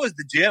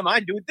GM,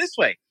 I'd do it this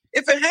way.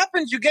 If it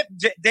happens, you get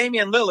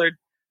Damian Lillard.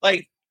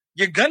 Like,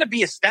 you're gonna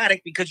be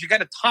ecstatic because you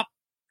got a top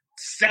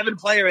 7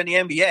 player in the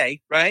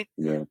NBA, right?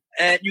 Yeah.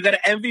 And you got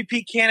an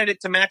MVP candidate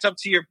to match up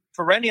to your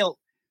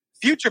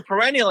future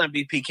perennial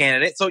MVP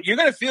candidate. So you're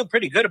gonna feel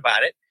pretty good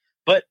about it.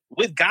 But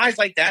with guys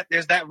like that,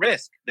 there's that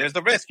risk. There's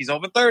the risk. He's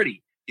over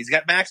 30. He's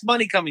got max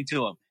money coming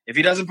to him. If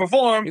he doesn't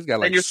perform, he's got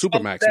like super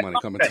max money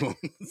coming to him.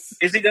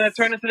 Is he going to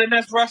turn into the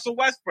next Russell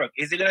Westbrook?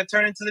 Is he going to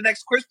turn into the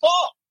next Chris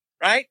Paul?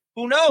 Right?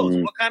 Who knows?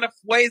 What kind of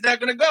way is that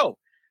going to go?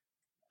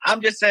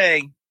 I'm just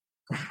saying,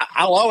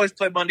 I'll always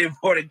play Monday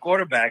morning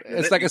quarterback.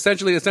 It's like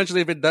essentially, if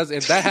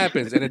that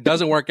happens and it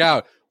doesn't work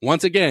out,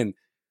 once again,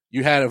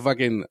 you had a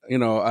fucking,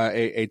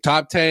 a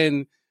top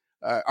 10,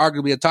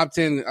 arguably a top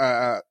 10,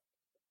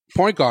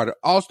 point guard,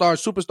 all-star,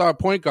 superstar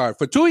point guard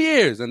for 2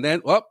 years, and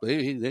then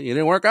he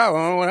didn't work out. I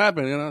don't know what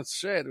happened.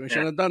 Shit, we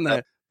shouldn't have done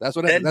that. That's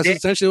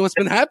essentially what's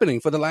been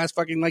happening for the last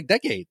fucking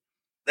decade.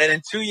 Then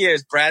in 2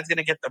 years, Brad's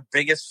gonna get the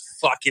biggest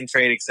fucking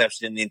trade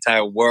exception in the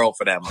entire world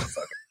for that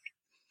motherfucker.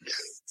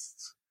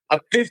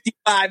 A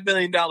 $55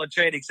 million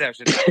trade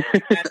exception. Can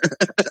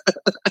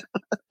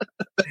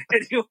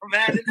you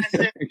imagine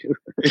that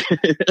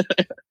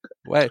shit?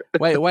 Wait,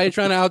 why are you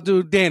trying to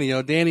outdo Danny?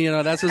 Danny,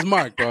 that's his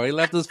mark, bro. He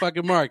left his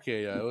fucking mark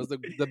here. It was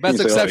the best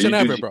exception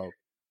ever, bro.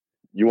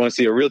 You want to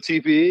see a real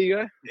TPE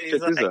guy? Check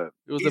this out.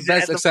 It was the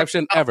best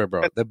exception ever,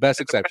 bro. The best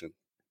exception.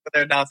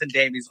 They're announcing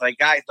Dame. He's like,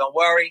 guys, don't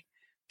worry.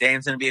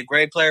 Dame's going to be a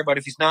great player, but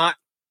if he's not,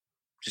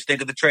 just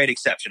think of the trade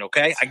exception,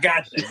 okay? I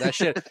got you. That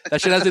shit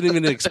hasn't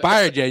even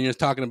expired yet, and you're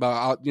talking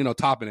about,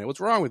 topping it. What's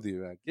wrong with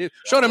you?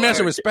 Show the man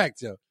some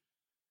respect, yo.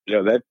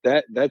 Yo,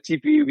 that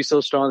TPE would be so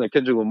strong that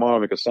Kendrick Lamar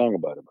would make a song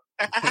about it.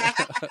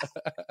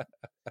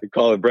 They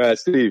call it Brad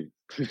Stevens.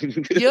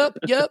 Yep,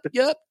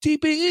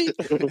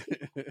 TPE.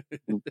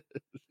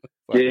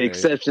 Get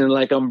exception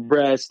like I'm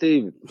Brad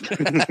Stevens.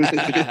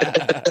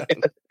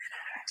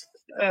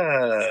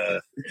 All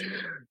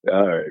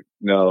right.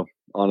 No,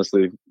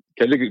 honestly,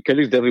 Kendrick's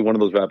definitely one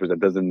of those rappers that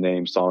doesn't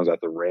name songs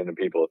after random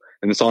people,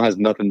 and the song has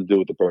nothing to do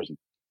with the person.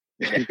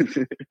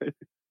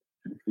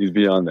 He's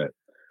beyond that.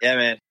 Yeah,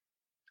 man.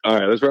 All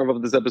right, let's wrap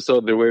up this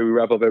episode the way we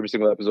wrap up every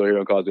single episode here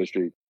on Causeway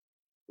Street.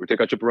 We take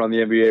our trip around the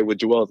NBA with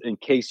Joel in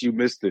case you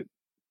missed it.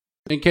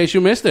 In case you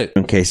missed it.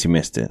 In case you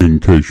missed it. In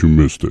case you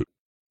missed it.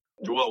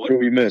 Joel, what did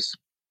we miss?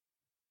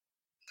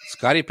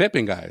 Scottie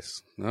Pippen,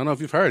 guys. I don't know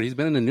if you've heard. He's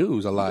been in the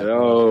news a lot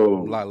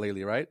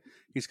lately, right?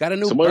 He's got a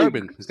new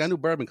bourbon. He's got a new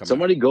bourbon coming out.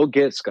 Somebody go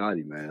get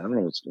Scottie, man. I don't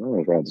know what's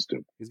wrong with this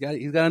dude. He's got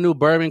a new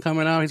bourbon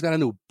coming out. He's got a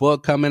new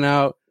book coming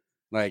out.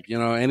 Like,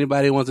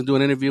 anybody wants to do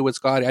an interview with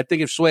Scottie, I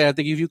think if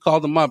you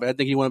called him up, I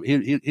think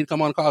he'd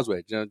come on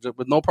Causeway, just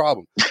with no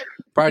problem.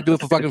 Probably do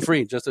it for fucking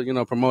free, just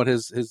to promote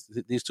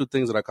these two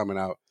things that are coming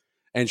out,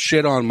 and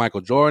shit on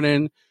Michael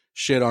Jordan,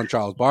 shit on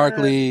Charles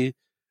Barkley,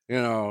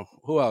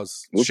 who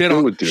else? Shit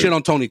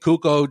on Tony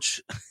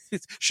Kukoc,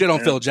 shit on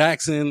Phil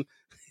Jackson.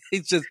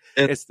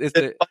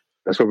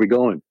 That's where we're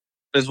going.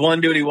 There's one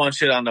dude he wants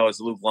shit on though. It's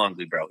Luke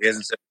Longley, bro. He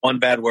hasn't said one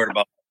bad word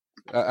about.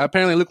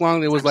 Apparently, Luke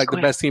Longley was like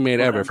the best teammate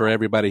ever for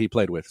everybody he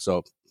played with.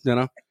 So, what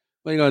are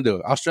you gonna do?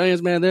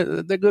 Australians, man,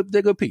 they're good.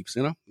 They're good peeps.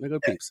 They're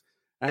good peeps.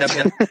 They're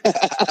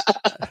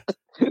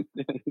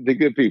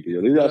good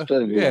people. These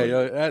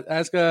Australians.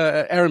 Ask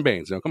Aaron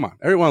Baines. Come on,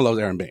 everyone loves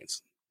Aaron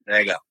Baines.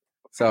 There you go.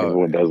 So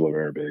everyone does love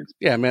Aaron Baines.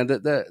 Yeah, man.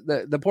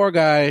 The poor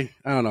guy.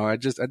 I don't know. I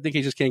think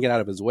he just can't get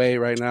out of his way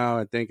right now.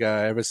 I think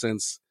ever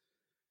since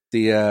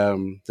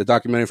the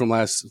documentary from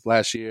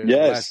last year,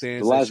 yes,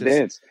 The Last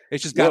Dance.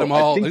 It's just got him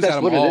all. It's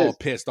got him all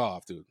pissed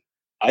off, dude.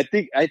 I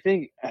think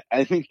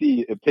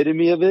the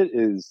epitome of it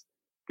is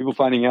people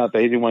finding out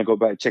that he didn't want to go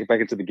back, check back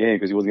into the game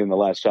because he wasn't getting the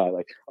last shot.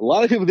 Like a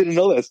lot of people didn't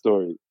know that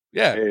story.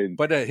 Yeah, And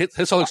but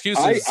his whole excuse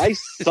is I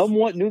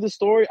somewhat knew the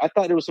story. I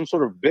thought there was some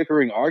sort of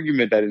bickering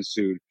argument that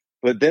ensued,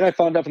 but then I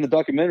found out from the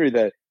documentary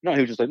that no,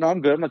 he was just like, no,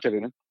 I'm good. I'm not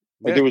checking in.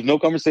 Like there was no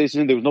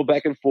conversation. There was no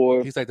back and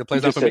forth. He's like, the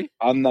play's not for me.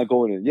 I'm not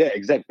going in. Yeah,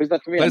 exactly. Play's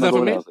not for me. Play's not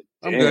for me. I was like,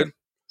 I'm good.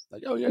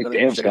 Like, yo, yeah, like,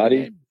 damn,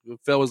 Scotty.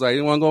 Phil was like,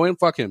 you want to go in?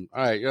 Fuck him.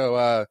 All right,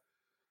 yo,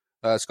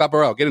 Scott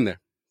Burrell, get in there.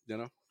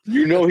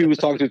 You know, he was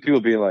talking to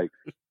people being like,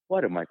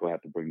 why did Michael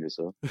have to bring this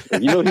up?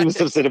 Like, he was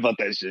upset about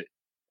that shit.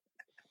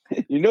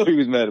 You know he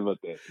was mad about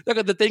that.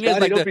 Look, the thing Scotty, is,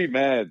 like, don't be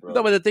mad, bro.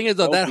 No, but the thing is,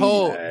 though,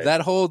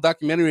 that whole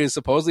documentary is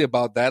supposedly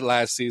about that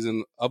last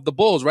season of the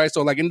Bulls, right?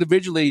 So, like,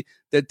 individually,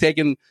 they're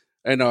taking,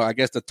 I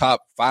guess the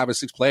top 5 or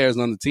 6 players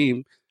on the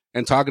team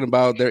and talking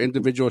about their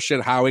individual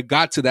shit, how it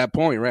got to that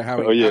point, right? How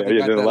it got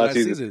to that last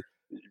season.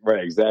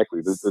 Right,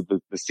 exactly.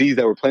 The seeds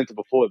that were planted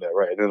before that,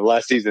 right? And then the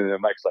last season,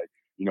 and Mike's like,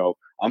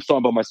 I'm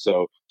starting by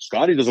myself.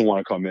 Scotty doesn't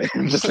want to come in.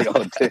 I'm just like,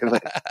 oh, damn.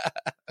 Like,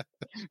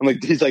 I'm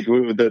like, he's like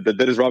the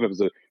Dennis Rodman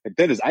episode. Like,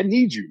 Dennis, I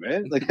need you,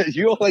 man. Like,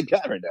 you all I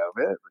got right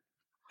now,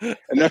 man.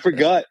 And I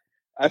forgot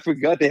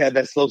they had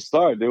that slow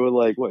start. They were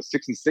like, what,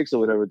 6-6 or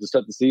whatever to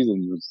start the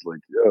season. It was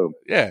like, yo.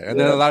 Yeah, and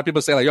then a lot of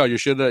people say like, yo, you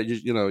should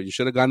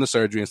have gone to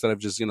surgery instead of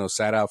just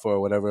sat out for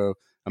whatever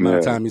amount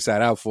of time you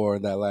sat out for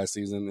in that last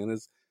season. And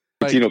it's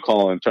like, Tino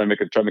calling, trying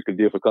to make a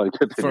deal for Scottie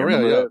Pippen. For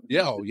real,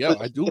 yo,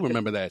 I do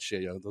remember that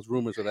shit, yo. Those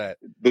rumors of that.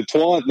 The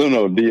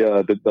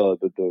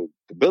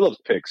Billups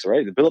picks,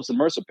 right? The Billups and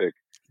Mercer pick.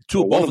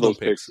 Both of those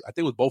picks. I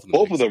think it was both of them.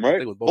 Both of them, right? I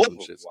think it was both of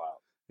them shits. Wow.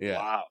 Yeah,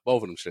 wow.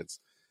 Both of them shits.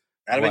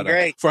 That'd have been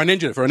great for an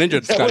injured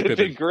Scottie Pippen.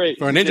 Been great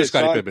for an injured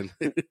Scottie Pippen.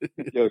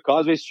 Yo,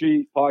 Causeway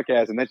Street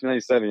podcast in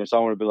 1997.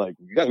 Sean would have been like,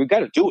 "We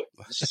got to do it.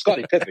 This is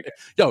Scottie Pippen."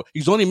 Yo,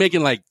 he's only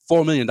making like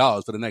 $4 million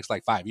for the next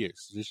like 5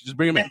 years. Just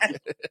bring him in.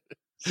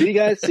 See,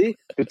 guys, the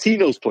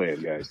Tino's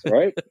playing, guys.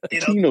 Right? The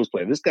Tino's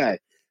playing. This guy.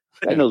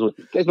 That knows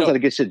how to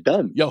get shit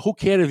done. Yo, who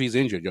cares if he's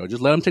injured? Yo,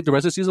 just let him take the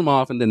rest of the season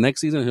off, and then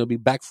next season he'll be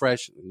back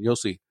fresh. And you'll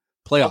see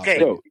playoffs. Okay,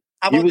 yo,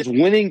 he was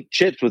winning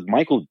chips with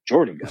Michael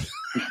Jordan, guys.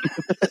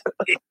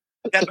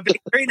 We got a big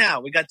three now.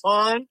 We got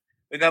Ton,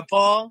 we got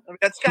Paul, and we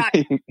got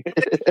Scotty.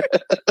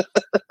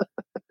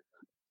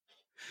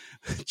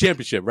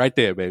 Championship right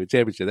there, baby.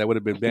 Championship. That would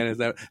have been banner.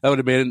 That would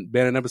have been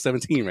banner number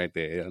 17 right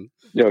there.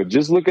 Yo,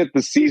 just look at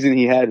the season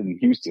he had in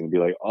Houston and be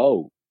like,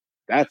 oh,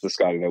 that's the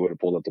Scotty that would have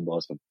pulled up to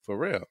Boston. For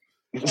real.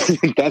 That's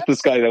the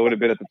Scotty that would have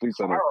been at the police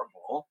center.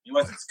 Horrible. He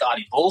wasn't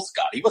Scotty Bull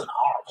Scotty. He wasn't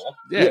horrible.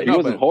 Yeah, he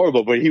wasn't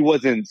horrible, but he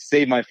wasn't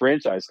save my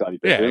franchise Scotty.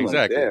 Yeah,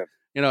 exactly. Like,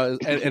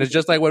 and it's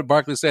just like what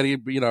Barkley said. He,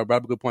 brought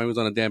up a good point. He was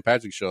on the Dan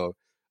Patrick show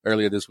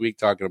earlier this week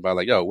talking about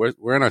like, yo,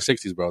 we're in our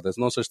 60s, bro. There's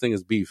no such thing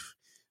as beef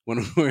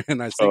when we're in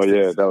our 60s. Oh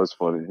yeah, that was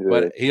funny. Yeah.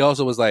 But he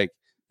also was like,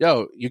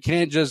 yo, you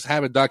can't just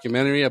have a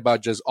documentary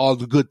about just all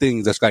the good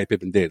things that Scottie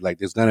Pippen did. Like,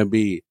 there's gonna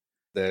be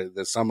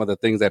there's some of the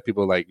things that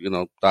people like,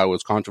 thought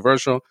was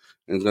controversial,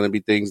 and there's gonna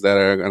be things that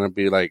are gonna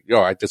be like,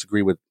 yo, I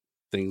disagree with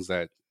things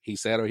that he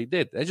said or he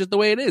did. That's just the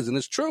way it is, and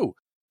it's true.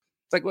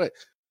 It's like, what?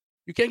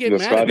 You can't get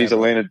mad Scotty's at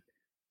that,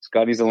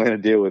 Scotty's Atlanta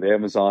deal with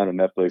Amazon and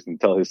Netflix and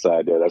tell his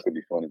side. Yeah, that's gonna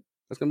be funny.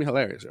 That's gonna be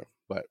hilarious, yo.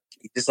 But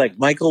it's like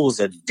Michael was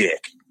a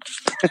dick.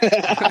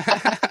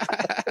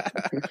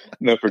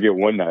 Never forget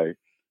one night,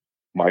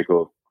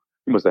 Michael.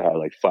 He must have had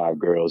like 5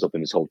 girls up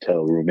in his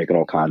hotel room making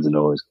all kinds of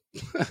noise.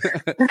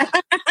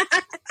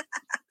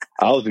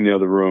 I was in the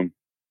other room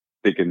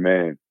thinking,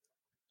 man,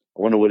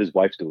 I wonder what his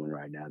wife's doing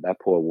right now. That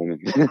poor woman.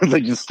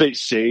 Like, just straight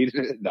shade.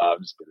 Nah,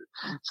 I'm just kidding.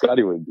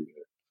 Scotty wouldn't do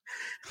that.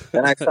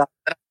 Then I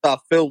saw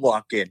Phil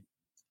walk in.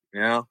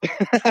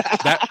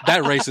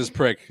 that racist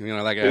prick,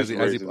 like as he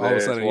all of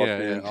a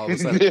sudden,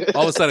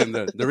 all of a sudden,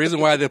 the reason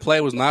why the play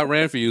was not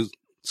ran for you,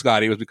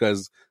 Scotty, was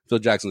because Phil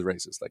Jackson's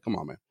racist. Like, come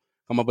on, man.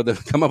 Come up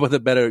with a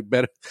better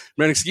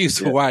excuse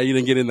for why you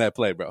didn't get in that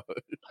play, bro.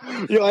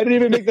 Yo, I didn't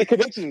even make that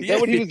connection. Is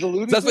that what he was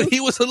alluding to? That's what he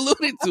was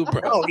alluding to,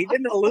 bro. No, he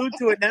didn't allude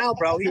to it now,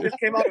 bro. He just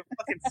came out and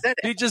fucking said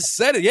it. He just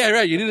said it. Yeah,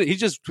 right. You didn't. He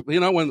just, when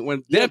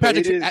Dan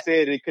Patrick, he didn't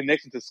say it in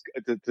connection to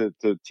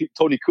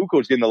Tony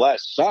Kukoc getting the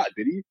last shot,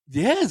 did he?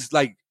 Yes,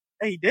 like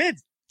he did.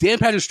 Dan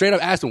Patrick straight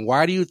up asked him,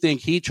 "Why do you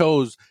think he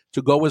chose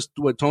to go with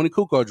Tony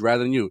Kukoc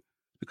rather than you?"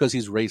 Because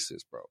he's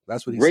racist, bro.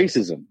 That's what he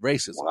said.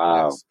 Racism.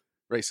 Wow. Yes.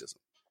 Racism.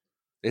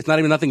 It's not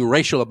even nothing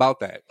racial about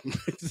that.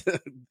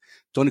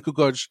 Tony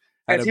Kukoc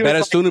had a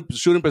better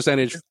shooting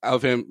percentage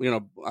of him,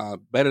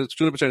 better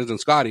shooting percentage than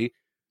Scotty.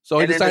 So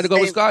he decided to go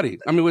with Scotty.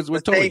 I mean,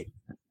 with Tony.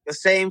 The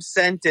same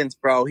sentence,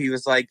 bro. He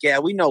was like, yeah,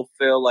 we know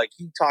Phil. Like,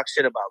 he talks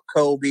shit about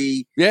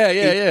Kobe.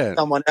 Yeah.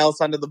 Someone else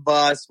under the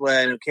bus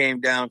when it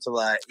came down to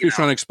like, he was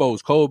trying to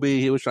expose Kobe.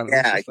 He was trying to.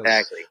 Yeah,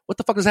 exactly. Like, what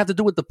the fuck does that have to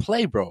do with the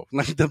play, bro?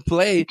 Like, the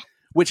play,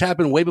 which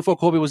happened way before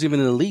Kobe was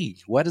even in the league.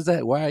 What is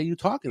that? Why are you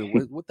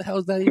talking? What the hell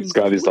is that even?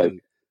 Scotty's like,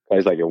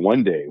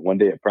 one day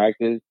at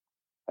practice,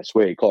 I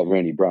swear he called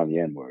Randy Brown the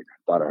N-word. I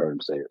thought I heard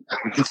him say it.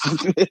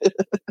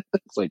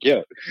 It's like,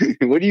 yo,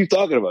 what are you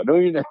talking about? No,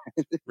 you're not.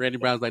 Randy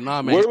Brown's like,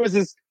 nah, man. Where was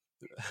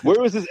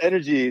his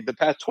energy the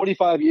past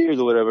 25 years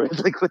or whatever? It's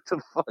like, what the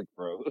fuck,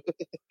 bro?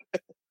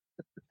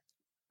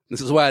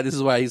 This is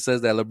why he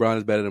says that LeBron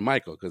is better than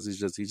Michael, because he's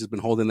just been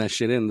holding that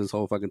shit in this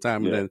whole fucking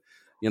time, and then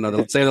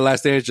the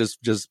last day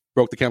just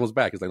broke the camel's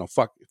back. He's like, no,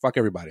 fuck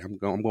everybody. I'm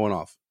going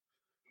off.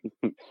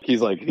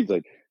 He's like,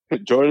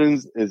 Jordan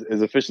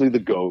is officially the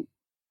GOAT.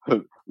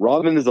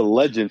 Rodman is a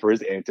legend for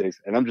his antics,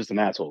 and I'm just an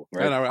asshole.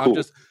 Right? I'm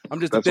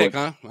just a dick,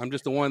 huh? I'm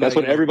just the one. That's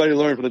what everybody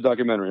learned from the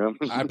documentary. Huh?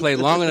 I played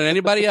longer than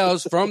anybody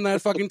else from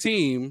that fucking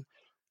team.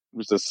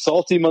 Just a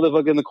salty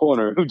motherfucker in the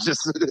corner who just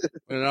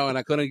and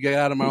I couldn't get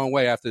out of my own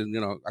way after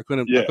I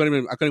couldn't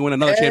win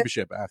another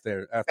championship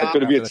after. I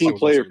couldn't be a team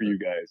player for you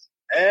guys.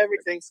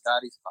 Everything's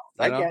Scotty's fault.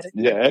 I get it.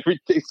 Yeah,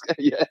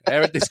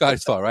 everything's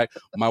Scotty's fault, right?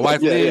 My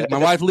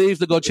wife leaves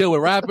to go chill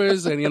with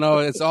rappers, and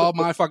it's all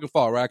my fucking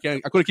fault, right? I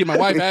couldn't keep my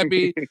wife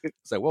happy.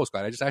 It's like, whoa,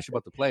 Scott, I just asked you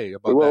about the play,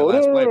 about that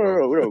last play,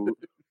 bro.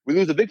 We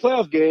lose a big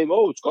playoff game.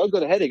 Oh, Scott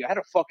got a headache. I had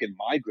a fucking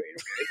migraine.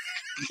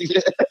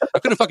 Okay, I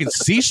couldn't fucking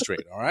see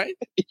straight. All right.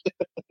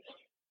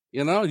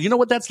 You know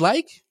what that's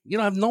like?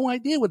 I have no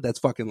idea what that's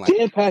fucking like.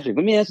 Dan Patrick,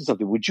 let me ask you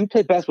something. Would you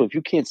play basketball if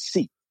you can't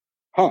see?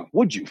 Huh?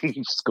 Would you?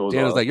 Just goes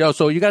Dan was like, yo,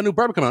 so you got a new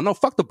bourbon coming out? No,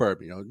 fuck the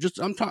bourbon. Just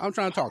I'm trying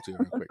to talk to you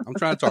real quick. I'm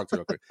trying to talk to you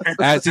real quick.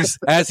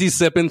 As he's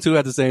sipping too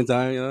at the same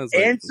time. It's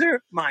like,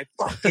 answer my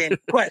fucking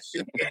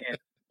question.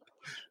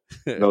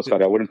 No,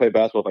 Scott, I wouldn't play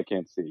basketball if I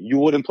can't see. You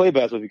wouldn't play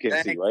basketball if you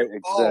can't see, right?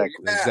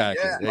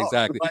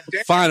 Exactly.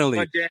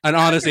 Finally, an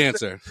honest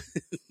answer.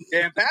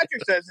 Dan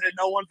Patrick says that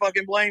no one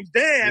fucking blames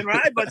Dan,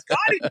 right? But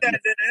Scotty says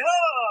it.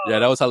 Oh. Yeah,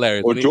 that was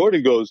hilarious. Or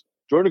Jordan goes,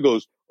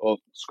 oh,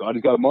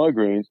 Scotty got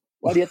migraines.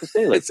 Why do you have to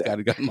say like that?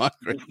 Scotty got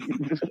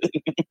migraines.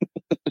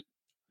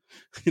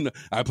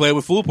 I play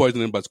with food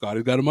poisoning, but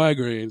Scotty's got a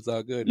migraine. It's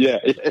all good. Yeah.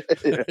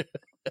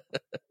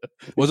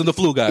 Wasn't the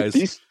flu,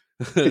 guys.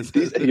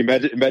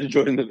 Imagine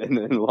Jordan in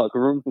the locker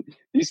room.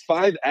 These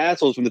 5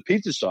 assholes from the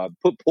pizza shop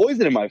put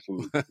poison in my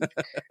food.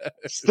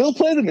 Still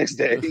play the next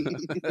day.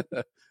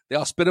 They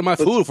all spit in my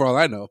food for all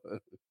I know.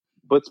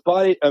 But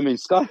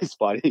Scotty's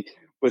spotty.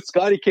 But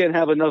Scotty can't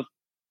have enough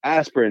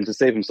aspirin to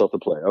save himself to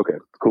play. Okay,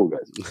 cool,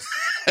 guys.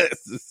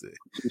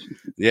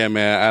 Yeah,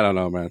 man. I don't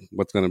know, man,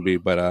 what's gonna be,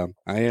 but I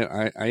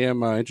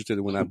am interested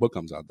in when that book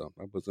comes out, though.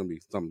 It's gonna be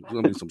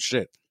some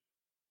shit.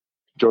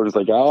 Jordan's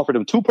like, I offered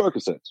him 2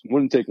 Percocets.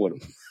 Wouldn't take one of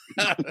them.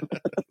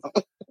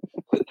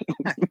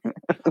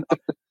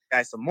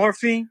 Guys, some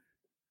morphine.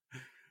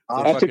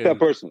 I took that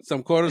personally.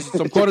 Some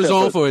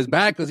cortisone for his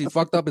back because he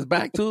fucked up his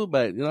back too,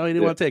 but he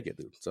didn't want to take it,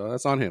 dude. So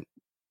that's on him.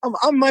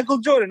 I'm Michael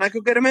Jordan. I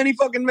could get him any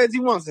fucking meds he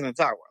wants in the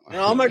entire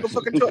world. I'm Michael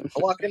fucking Jordan. I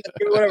walk in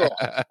there, whatever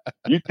I want.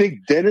 You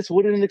think Dennis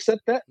wouldn't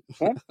accept that?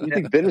 Huh? You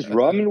think Dennis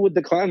Rodman would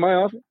decline my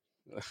offer?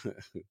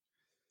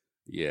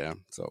 Yeah.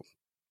 So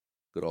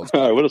good old.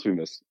 All right. What else we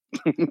missed?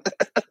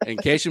 In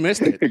case you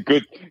missed it,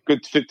 good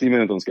 15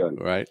 minutes on Scotty.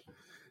 Right.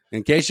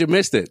 In case you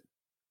missed it,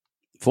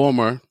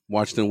 former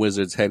Washington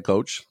Wizards head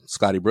coach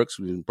Scotty Brooks,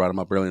 we brought him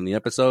up earlier in the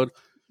episode,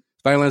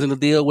 finalizing a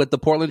deal with the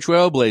Portland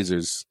Trail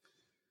Blazers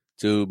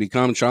to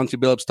become Chauncey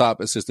Billups'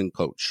 top assistant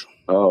coach.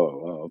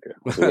 Oh, okay.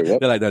 They're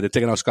like that. They're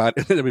taking out Scott.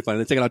 It'll be funny.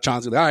 They're taking out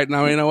Chauncey. All right,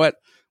 now you know what?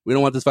 We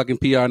don't want this fucking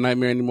PR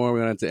nightmare anymore.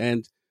 We want it to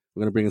end.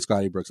 We're gonna bring in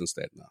Scotty Brooks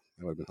instead. No,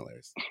 that would have been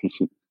hilarious.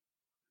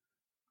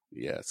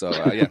 Yeah. So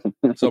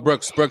So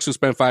Brooks, who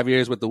spent 5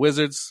 years with the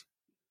Wizards,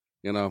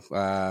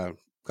 a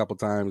couple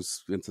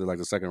times into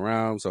the second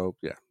round. So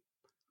yeah.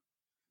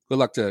 Good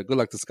luck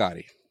to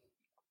Scotty.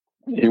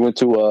 He went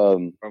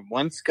to from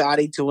one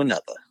Scotty to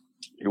another.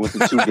 He went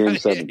to 2 game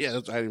 7s. Yeah,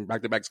 that's right.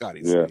 Back-to-back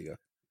Scotties. Yeah.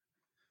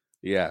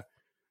 Yeah.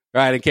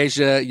 All right. In case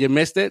you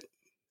missed it,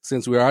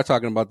 since we are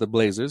talking about the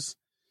Blazers.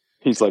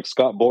 He's like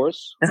Scott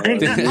Boras.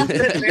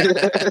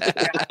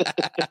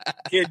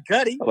 Kid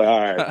Cudi. I'm like,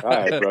 all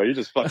right, bro. You're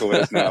just fucking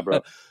with us now,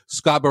 bro.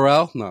 Scott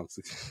Burrell? No.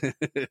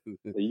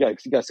 You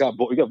got Scott.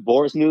 You got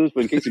Boras news,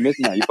 but in case you missed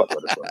it, now you fuck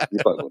with us,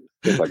 bro.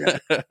 You fuck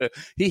with us.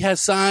 He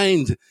has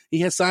signed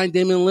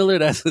Damian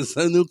Lillard as his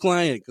new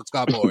client,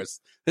 Scott Boras.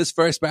 His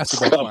first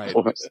basketball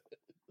client.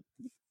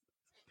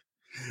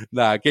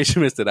 Nah, in case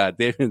you missed it,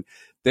 Damian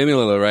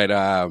Lillard,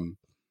 right?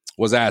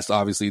 Was asked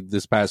obviously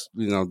this past,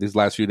 these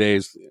last few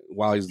days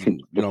while he's, what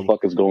the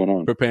fuck is going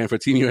on, preparing for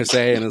Team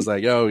USA, and it's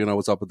like, yo,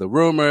 what's up with the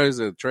rumors,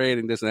 the trade,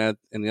 and this and that,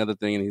 and the other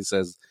thing, and he's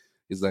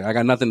like, I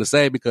got nothing to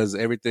say because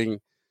everything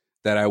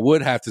that I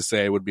would have to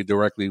say would be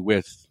directly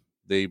with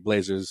the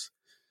Blazers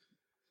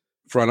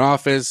front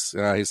office.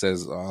 He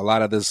says a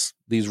lot of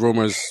these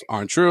rumors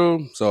aren't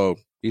true, so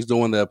he's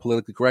doing the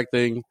politically correct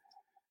thing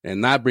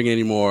and not bringing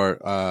any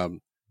more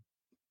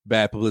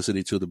bad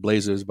publicity to the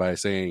Blazers by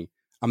saying,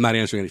 I'm not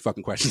answering any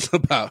fucking questions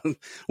about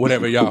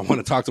whatever y'all want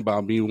to talk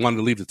about. Me wanting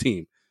to leave the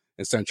team,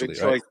 essentially,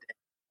 right?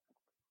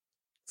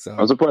 So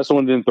I'm surprised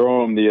someone didn't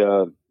throw him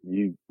the.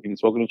 You even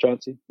spoken to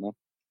Chauncey? No,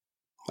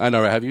 I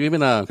know, right? Have you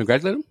even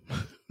congratulated him?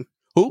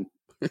 Who?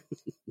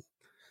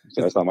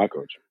 So that's not my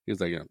coach. He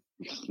was like, yeah,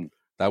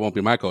 that won't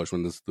be my coach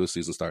when this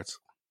season starts.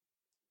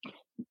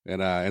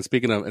 And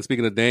speaking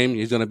of Dame,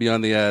 he's going to be on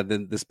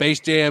the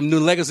Space Jam New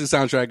Legacy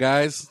soundtrack,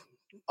 guys.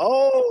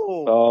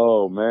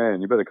 Oh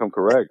man, you better come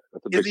correct.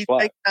 That's a big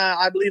spot.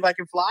 I Believe I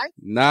Can Fly?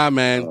 Nah,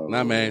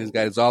 man. He's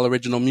got his all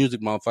original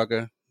music,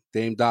 motherfucker.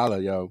 Dame Dollar,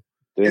 yo.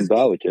 Dame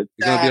Dollar, kid.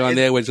 He's gonna be on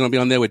there. He's gonna be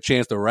on there with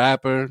Chance the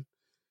Rapper.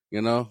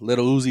 You know,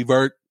 Little Uzi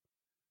Vert.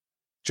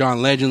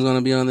 John Legend's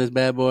gonna be on this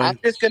bad boy. I'm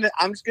just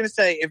gonna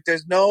say if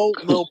there's no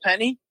Lil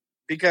Penny,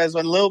 because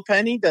when Lil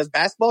Penny does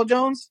Basketball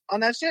Jones on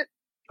that shit.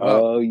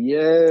 Oh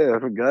yeah, I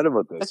forgot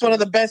about that. That's one of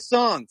the best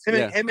songs.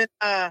 Him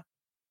and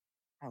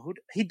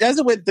he does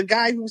it with the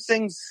guy who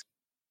sings.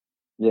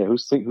 Yeah, who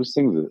sings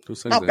it? Who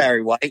sings Not it?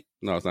 Barry White.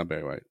 No, it's not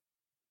Barry White.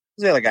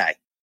 Who's the other guy?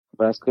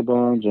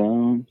 Basketball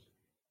Jones.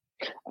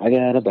 I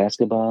got a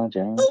basketball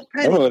Jones. Lil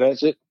Penny Remember that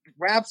shit?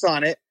 raps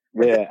on it.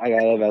 Yeah, I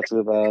got a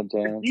basketball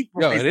Jones.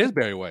 Yo, it is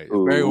Barry White.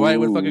 Ooh. Barry White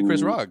with fucking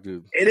Chris Rock,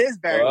 dude. It is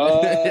Barry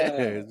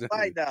White. Oh.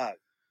 White dog.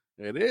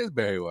 It is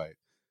Barry White.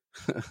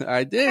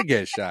 I did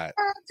get shot.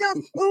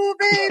 Ooh,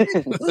 baby.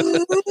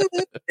 Ooh.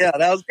 Yeah,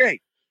 that was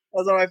great. That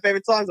was one of my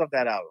favorite songs off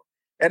that album.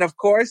 And of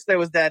course, there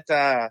was that.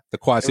 The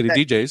Quad City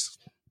DJs.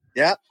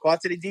 Yeah,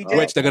 Quad City DJ.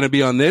 Which they're gonna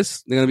be on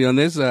this. They're gonna be on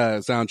this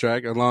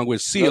soundtrack along with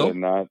No, Seal. they're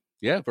not.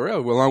 Yeah, for real.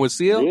 Along with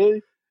Seal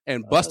Really?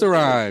 and Busta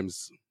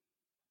Rhymes.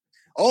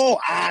 Oh,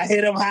 I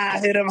hit him high,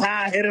 hit him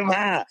high, hit him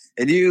high,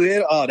 and you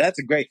hit. Oh, that's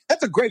a great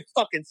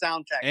fucking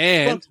soundtrack.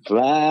 And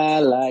Fly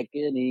like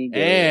an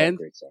eagle. And-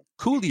 Great song.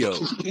 Coolio.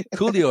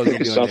 Coolio is gonna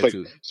be on sounds there like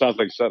too. sounds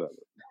like shut up.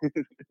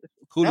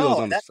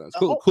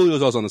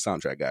 Coolio's also on the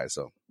soundtrack, guys.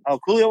 So Oh,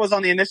 Coolio was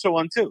on the initial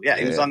one too. Yeah,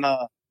 he was Yeah. on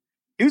the.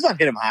 He was on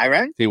Hit 'Em High,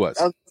 right? he was.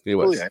 That was He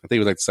was. Coolio. I think it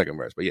was like the second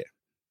verse, but yeah,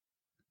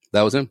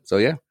 that was him. So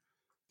yeah.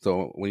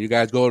 So when you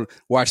guys go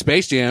watch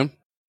Space Jam,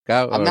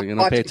 I'm not pay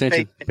watching attention.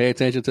 Space Jam. Pay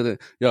attention to the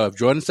If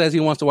Jordan says he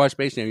wants to watch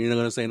Space Jam, you're not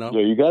gonna say no. Yo,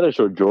 you gotta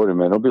show Jordan,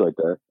 man. Don't be like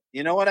that.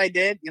 You know what I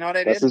did?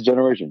 That's his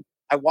generation.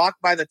 I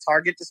walked by the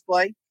Target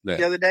display the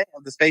Yeah. other day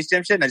of the Space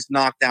Jam shit, and I just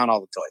knocked down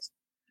all the toys.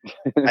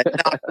 I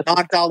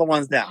knocked all the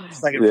ones down.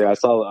 It's like Yeah, I've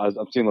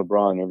seen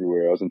LeBron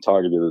everywhere. I was in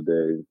Target the other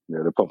day. Yeah,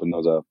 they're pumping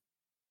those up.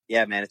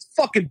 yeah, man, it's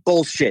fucking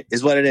bullshit,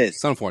 is what it is.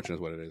 It's unfortunate,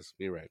 is what it is.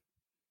 You're right.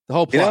 The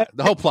whole You know plot. what?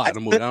 The whole plot of the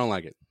movie. I don't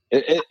like it.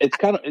 It's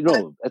kind of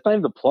it's not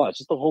even the plot. It's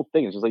just the whole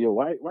thing. It's just like, yo,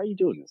 why are you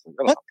doing this? Like,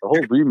 I don't What? know, the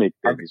whole remake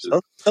thing. Garbage. Is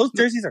just, Those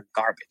jerseys are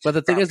garbage. But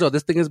the thing is, though,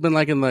 this thing has been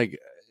like in like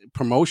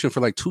promotion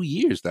for like 2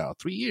 years now,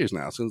 3 years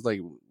now, since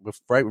like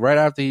right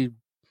after he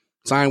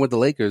signed with the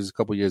Lakers a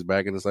couple years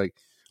back, and it's like,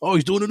 oh,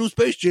 he's doing a new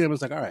Space Jam.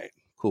 It's like, all right,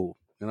 cool,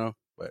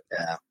 But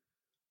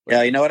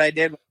Yeah, you know what I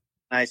did?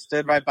 I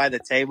stood right by the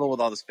table with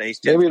all the Space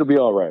Jam. maybe it'll be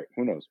all right.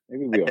 Who knows?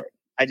 Maybe it'll be all right.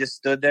 I just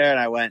stood there and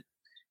I went,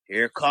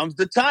 "Here comes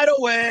the tidal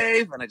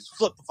wave," and I just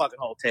flipped the fucking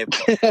whole table.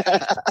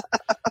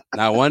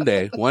 now one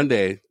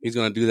day he's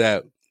gonna do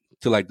that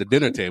to like the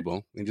dinner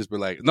table and just be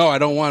like, no, I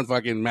don't want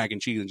fucking mac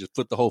and cheese, and just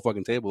flip the whole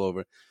fucking table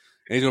over. And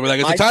he's gonna be like,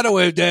 it's a tidal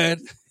wave, Dad.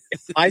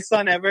 If my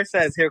son ever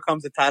says, "Here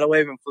comes the tidal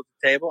wave," and flip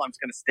the table, I'm just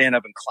gonna stand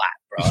up and clap,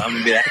 bro. I'm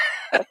gonna be that.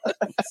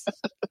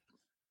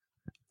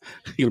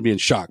 He'll be in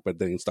shock, but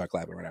then he'll start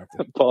clapping right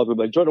after. Paul's gonna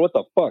be like, Jordan, what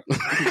the fuck?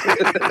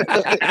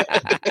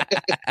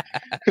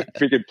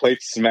 Freaking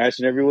plates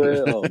smashing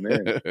everywhere. Oh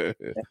man,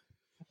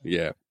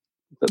 Yeah.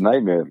 it's a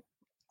nightmare.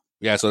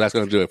 Yeah, so that's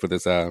going to do it for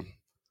this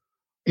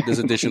this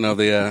edition of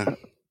the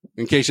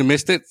In Case You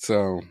Missed It.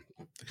 So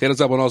hit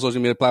us up on all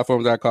social media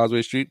platforms at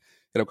Causeway Street.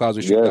 Hit up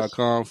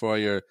causewaystreet.com for all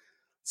your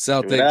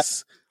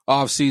Celtics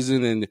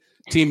off-season and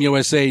Team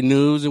USA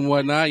news and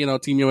whatnot.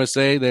 Team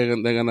USA, they're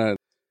going to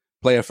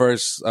play a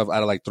first out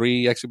of like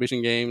 3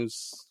 exhibition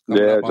games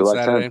coming up on July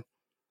Saturday. 10th.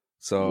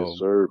 So Yes,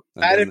 sir.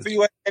 Excited for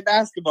USA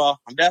basketball.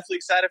 I'm definitely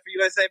excited for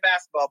USA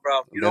basketball,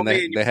 bro. You know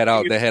me. They head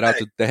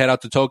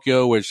out to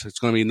Tokyo, which it's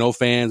going to be no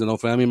fans and no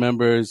family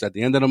members at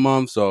the end of the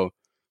month. So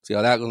see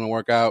how that's going to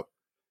work out.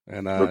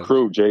 And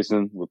Recruit,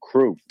 Jason.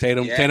 Recruit.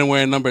 Tatum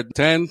wearing number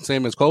 10,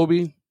 same as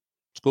Kobe.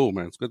 It's cool,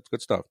 man. It's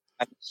good stuff.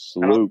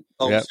 Salute.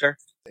 Poster.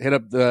 Hit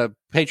up the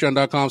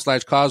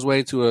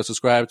patreon.com/causeway to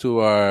subscribe to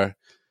our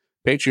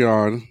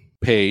Patreon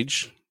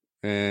page.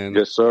 And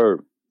Yes, sir.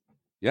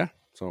 yeah,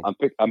 so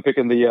I'm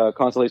picking the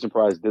consolation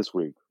prize this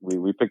week.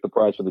 We picked the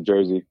prize for the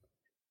jersey.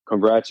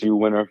 Congrats, you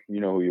winner.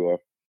 You know who you are.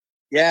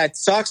 Yeah, it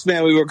sucks,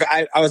 man.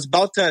 I was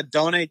about to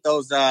donate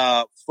those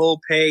full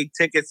paid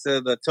tickets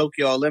to the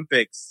Tokyo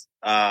Olympics,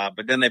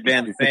 but then they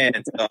banned the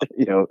fans. So.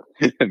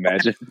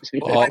 Imagine.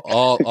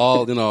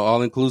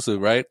 all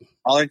inclusive, right?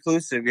 All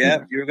inclusive,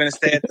 yeah. You were going to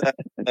stay at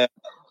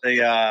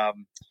the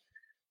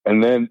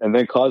And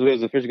then Causeway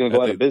is officially going to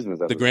go out of business.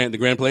 The Grand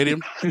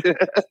Palladium.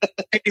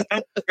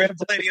 Grand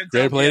Palladium.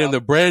 Grand Palladium, the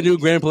brand new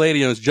Grand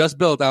Palladium is just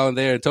built out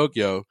there in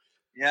Tokyo.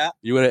 Yeah.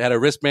 You would have had a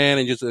wristband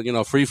and just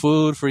free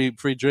food, free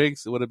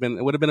drinks. It would have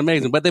been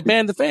amazing. But they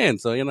banned the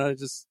fans, so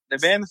just They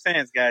banned the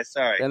fans, guys.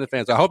 Sorry. banned the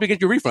fans. So I hope you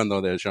get your refund though,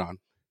 there, Sean.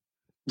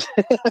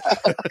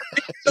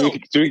 so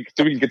we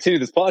can continue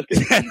this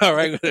podcast. All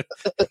right.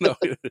 No,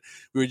 we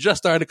were just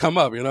starting to come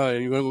up, We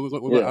don't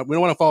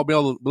want to fall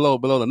below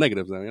the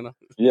negatives now,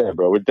 Yeah,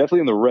 bro. We're definitely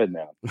in the red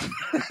now.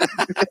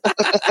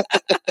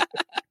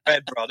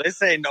 Red, bro. They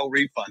say no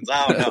refunds.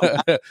 I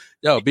don't know.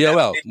 Yo,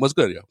 BOL, what's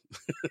good, yo?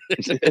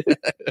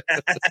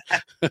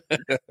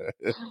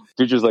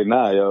 Teacher's like,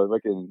 nah, yo,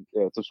 fucking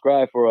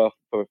subscribe for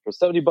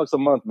 $70 a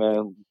month,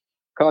 man.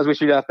 Causeway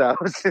Street after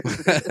hours.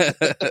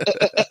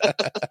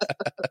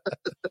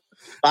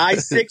 Buy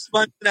 6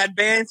 months in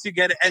advance, you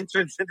get an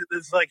entrance into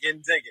this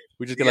fucking ticket.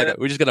 We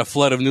just get a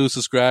flood of new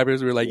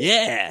subscribers. We're like,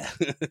 yeah.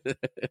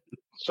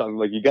 Sean,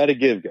 like, you got to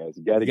give, guys.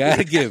 You got to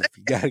give.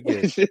 You gotta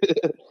give.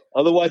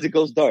 Otherwise, it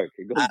goes dark.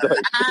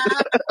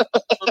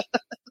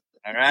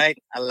 All right,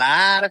 a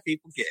lot of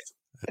people give.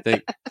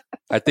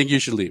 I think you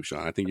should leave,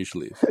 Sean. I think you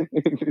should leave.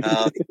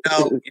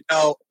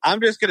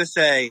 I'm just gonna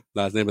say.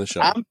 Last name of the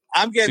show. I'm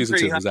getting Season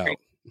pretty 2 is hungry. out.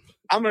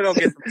 I'm gonna go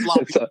get some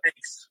floppy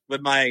steaks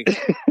with my.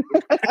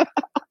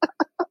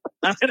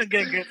 I'm gonna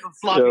get some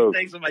floppy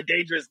steaks with my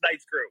Dangerous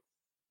Nights crew.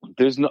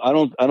 I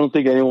don't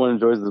think anyone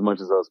enjoys it as much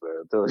as us, man.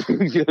 I'm telling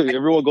you.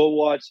 Everyone go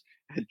watch.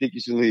 I think you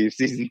should leave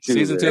season 2.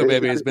 Season 2,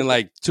 baby. It's been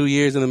like 2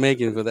 years in the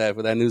making for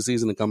that new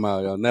season to come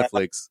out on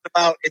Netflix.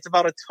 It's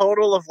about a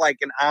total of like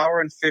an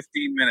hour and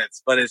 15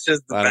 minutes, but it's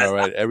just the best. I know,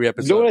 right? Every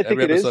episode,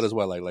 is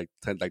what, like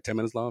 10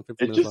 minutes long,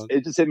 15 minutes long.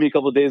 It just hit me a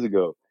couple of days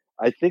ago.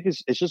 I think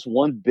it's just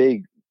one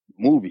big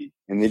movie,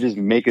 and they just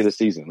make it a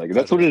season. Like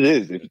that's what it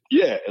is. But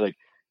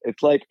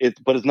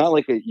it's not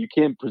like you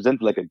can't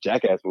present it like a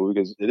Jackass movie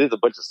because it is a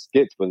bunch of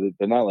skits, but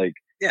they're not like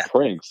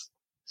pranks.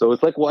 So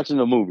it's like watching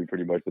a movie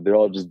pretty much, but they're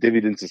all just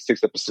divvied into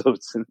 6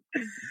 episodes.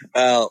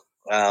 Well,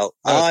 it's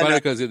funny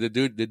because the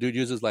dude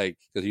uses because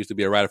he used to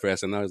be a writer for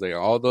SNL. He's like,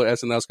 all the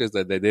SNL skits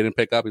that they didn't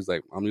pick up, he's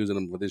like, I'm using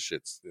them for this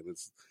shit.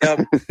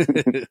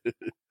 Can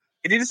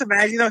you just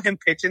imagine him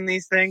pitching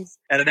these things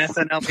at an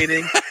SNL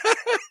meeting?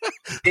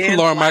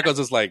 Lauren Michaels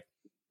is like,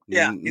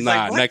 yeah,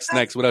 nah, like,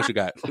 next. What else you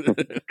got?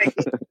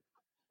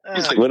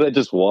 He's like, what did I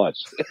just watch?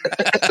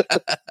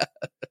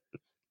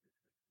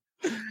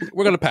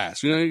 We're gonna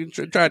pass. Try the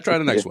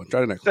next one. Try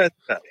the next one.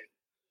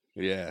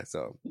 Yeah.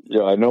 So.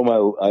 Yo, I know my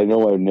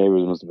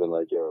neighbors must have been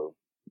like, yo,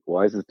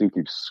 why does this dude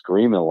keep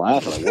screaming and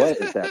laughing? Like,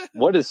 what is that?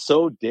 What is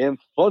so damn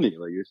funny?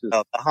 Like, it's just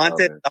the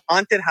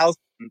haunted house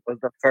was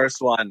the first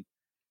one.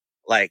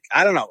 Like,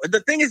 I don't know.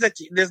 The thing is that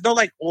there's no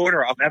like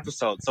order of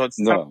episodes, so it's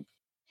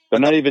they're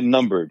not even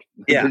numbered.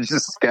 Yeah, they're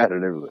just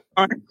scattered everywhere.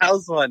 Haunted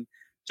house one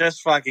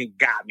just fucking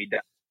got me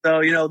down.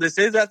 So, this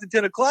is after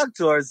 10 o'clock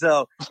tour.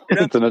 So,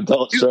 it's an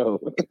adult show.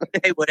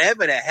 Hey,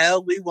 whatever the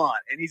hell we want.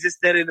 And he's just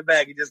standing in the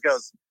back. He just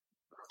goes,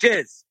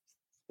 cheers.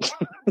 I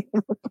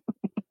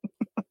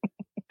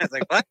was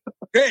like, what?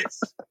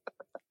 Cheers.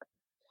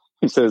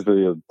 He says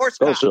the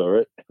adult show,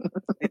 right?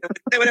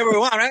 Say whatever we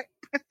want, right?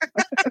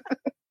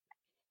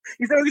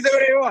 He said we can say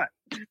whatever we want.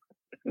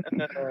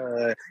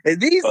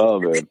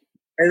 Man.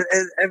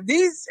 Has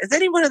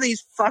any one of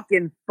these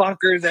fucking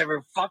fuckers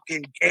ever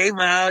fucking came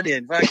out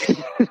and fucking...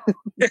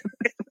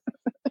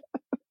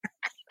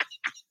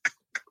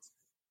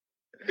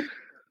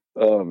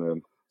 Oh,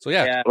 man. So,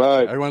 yeah. All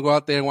right. Everyone go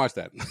out there and watch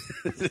that.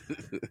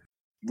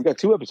 We got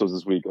 2 episodes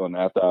this week on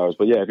After Hours.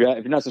 But, yeah, if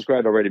you're not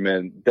subscribed already,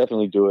 man,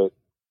 definitely do it.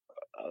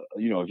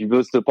 If you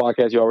listen to the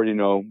podcast, you already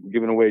know. We're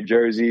giving away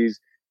jerseys,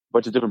 a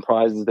bunch of different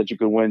prizes that you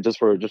can win just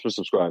for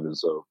subscribing.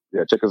 So,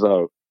 yeah, check us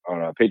out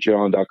on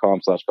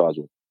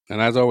patreon.com/Cosmo. And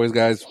as always,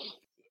 guys,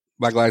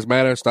 Black Lives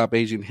Matter, stop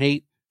Asian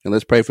hate, and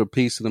let's pray for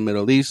peace in the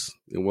Middle East.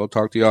 And we'll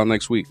talk to y'all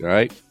next week, all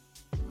right?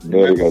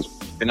 Yeah, you guys.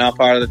 You're not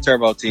part of the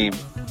Turbo team.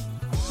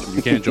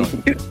 You can't join.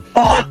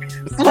 Fuck!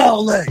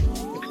 Slowly!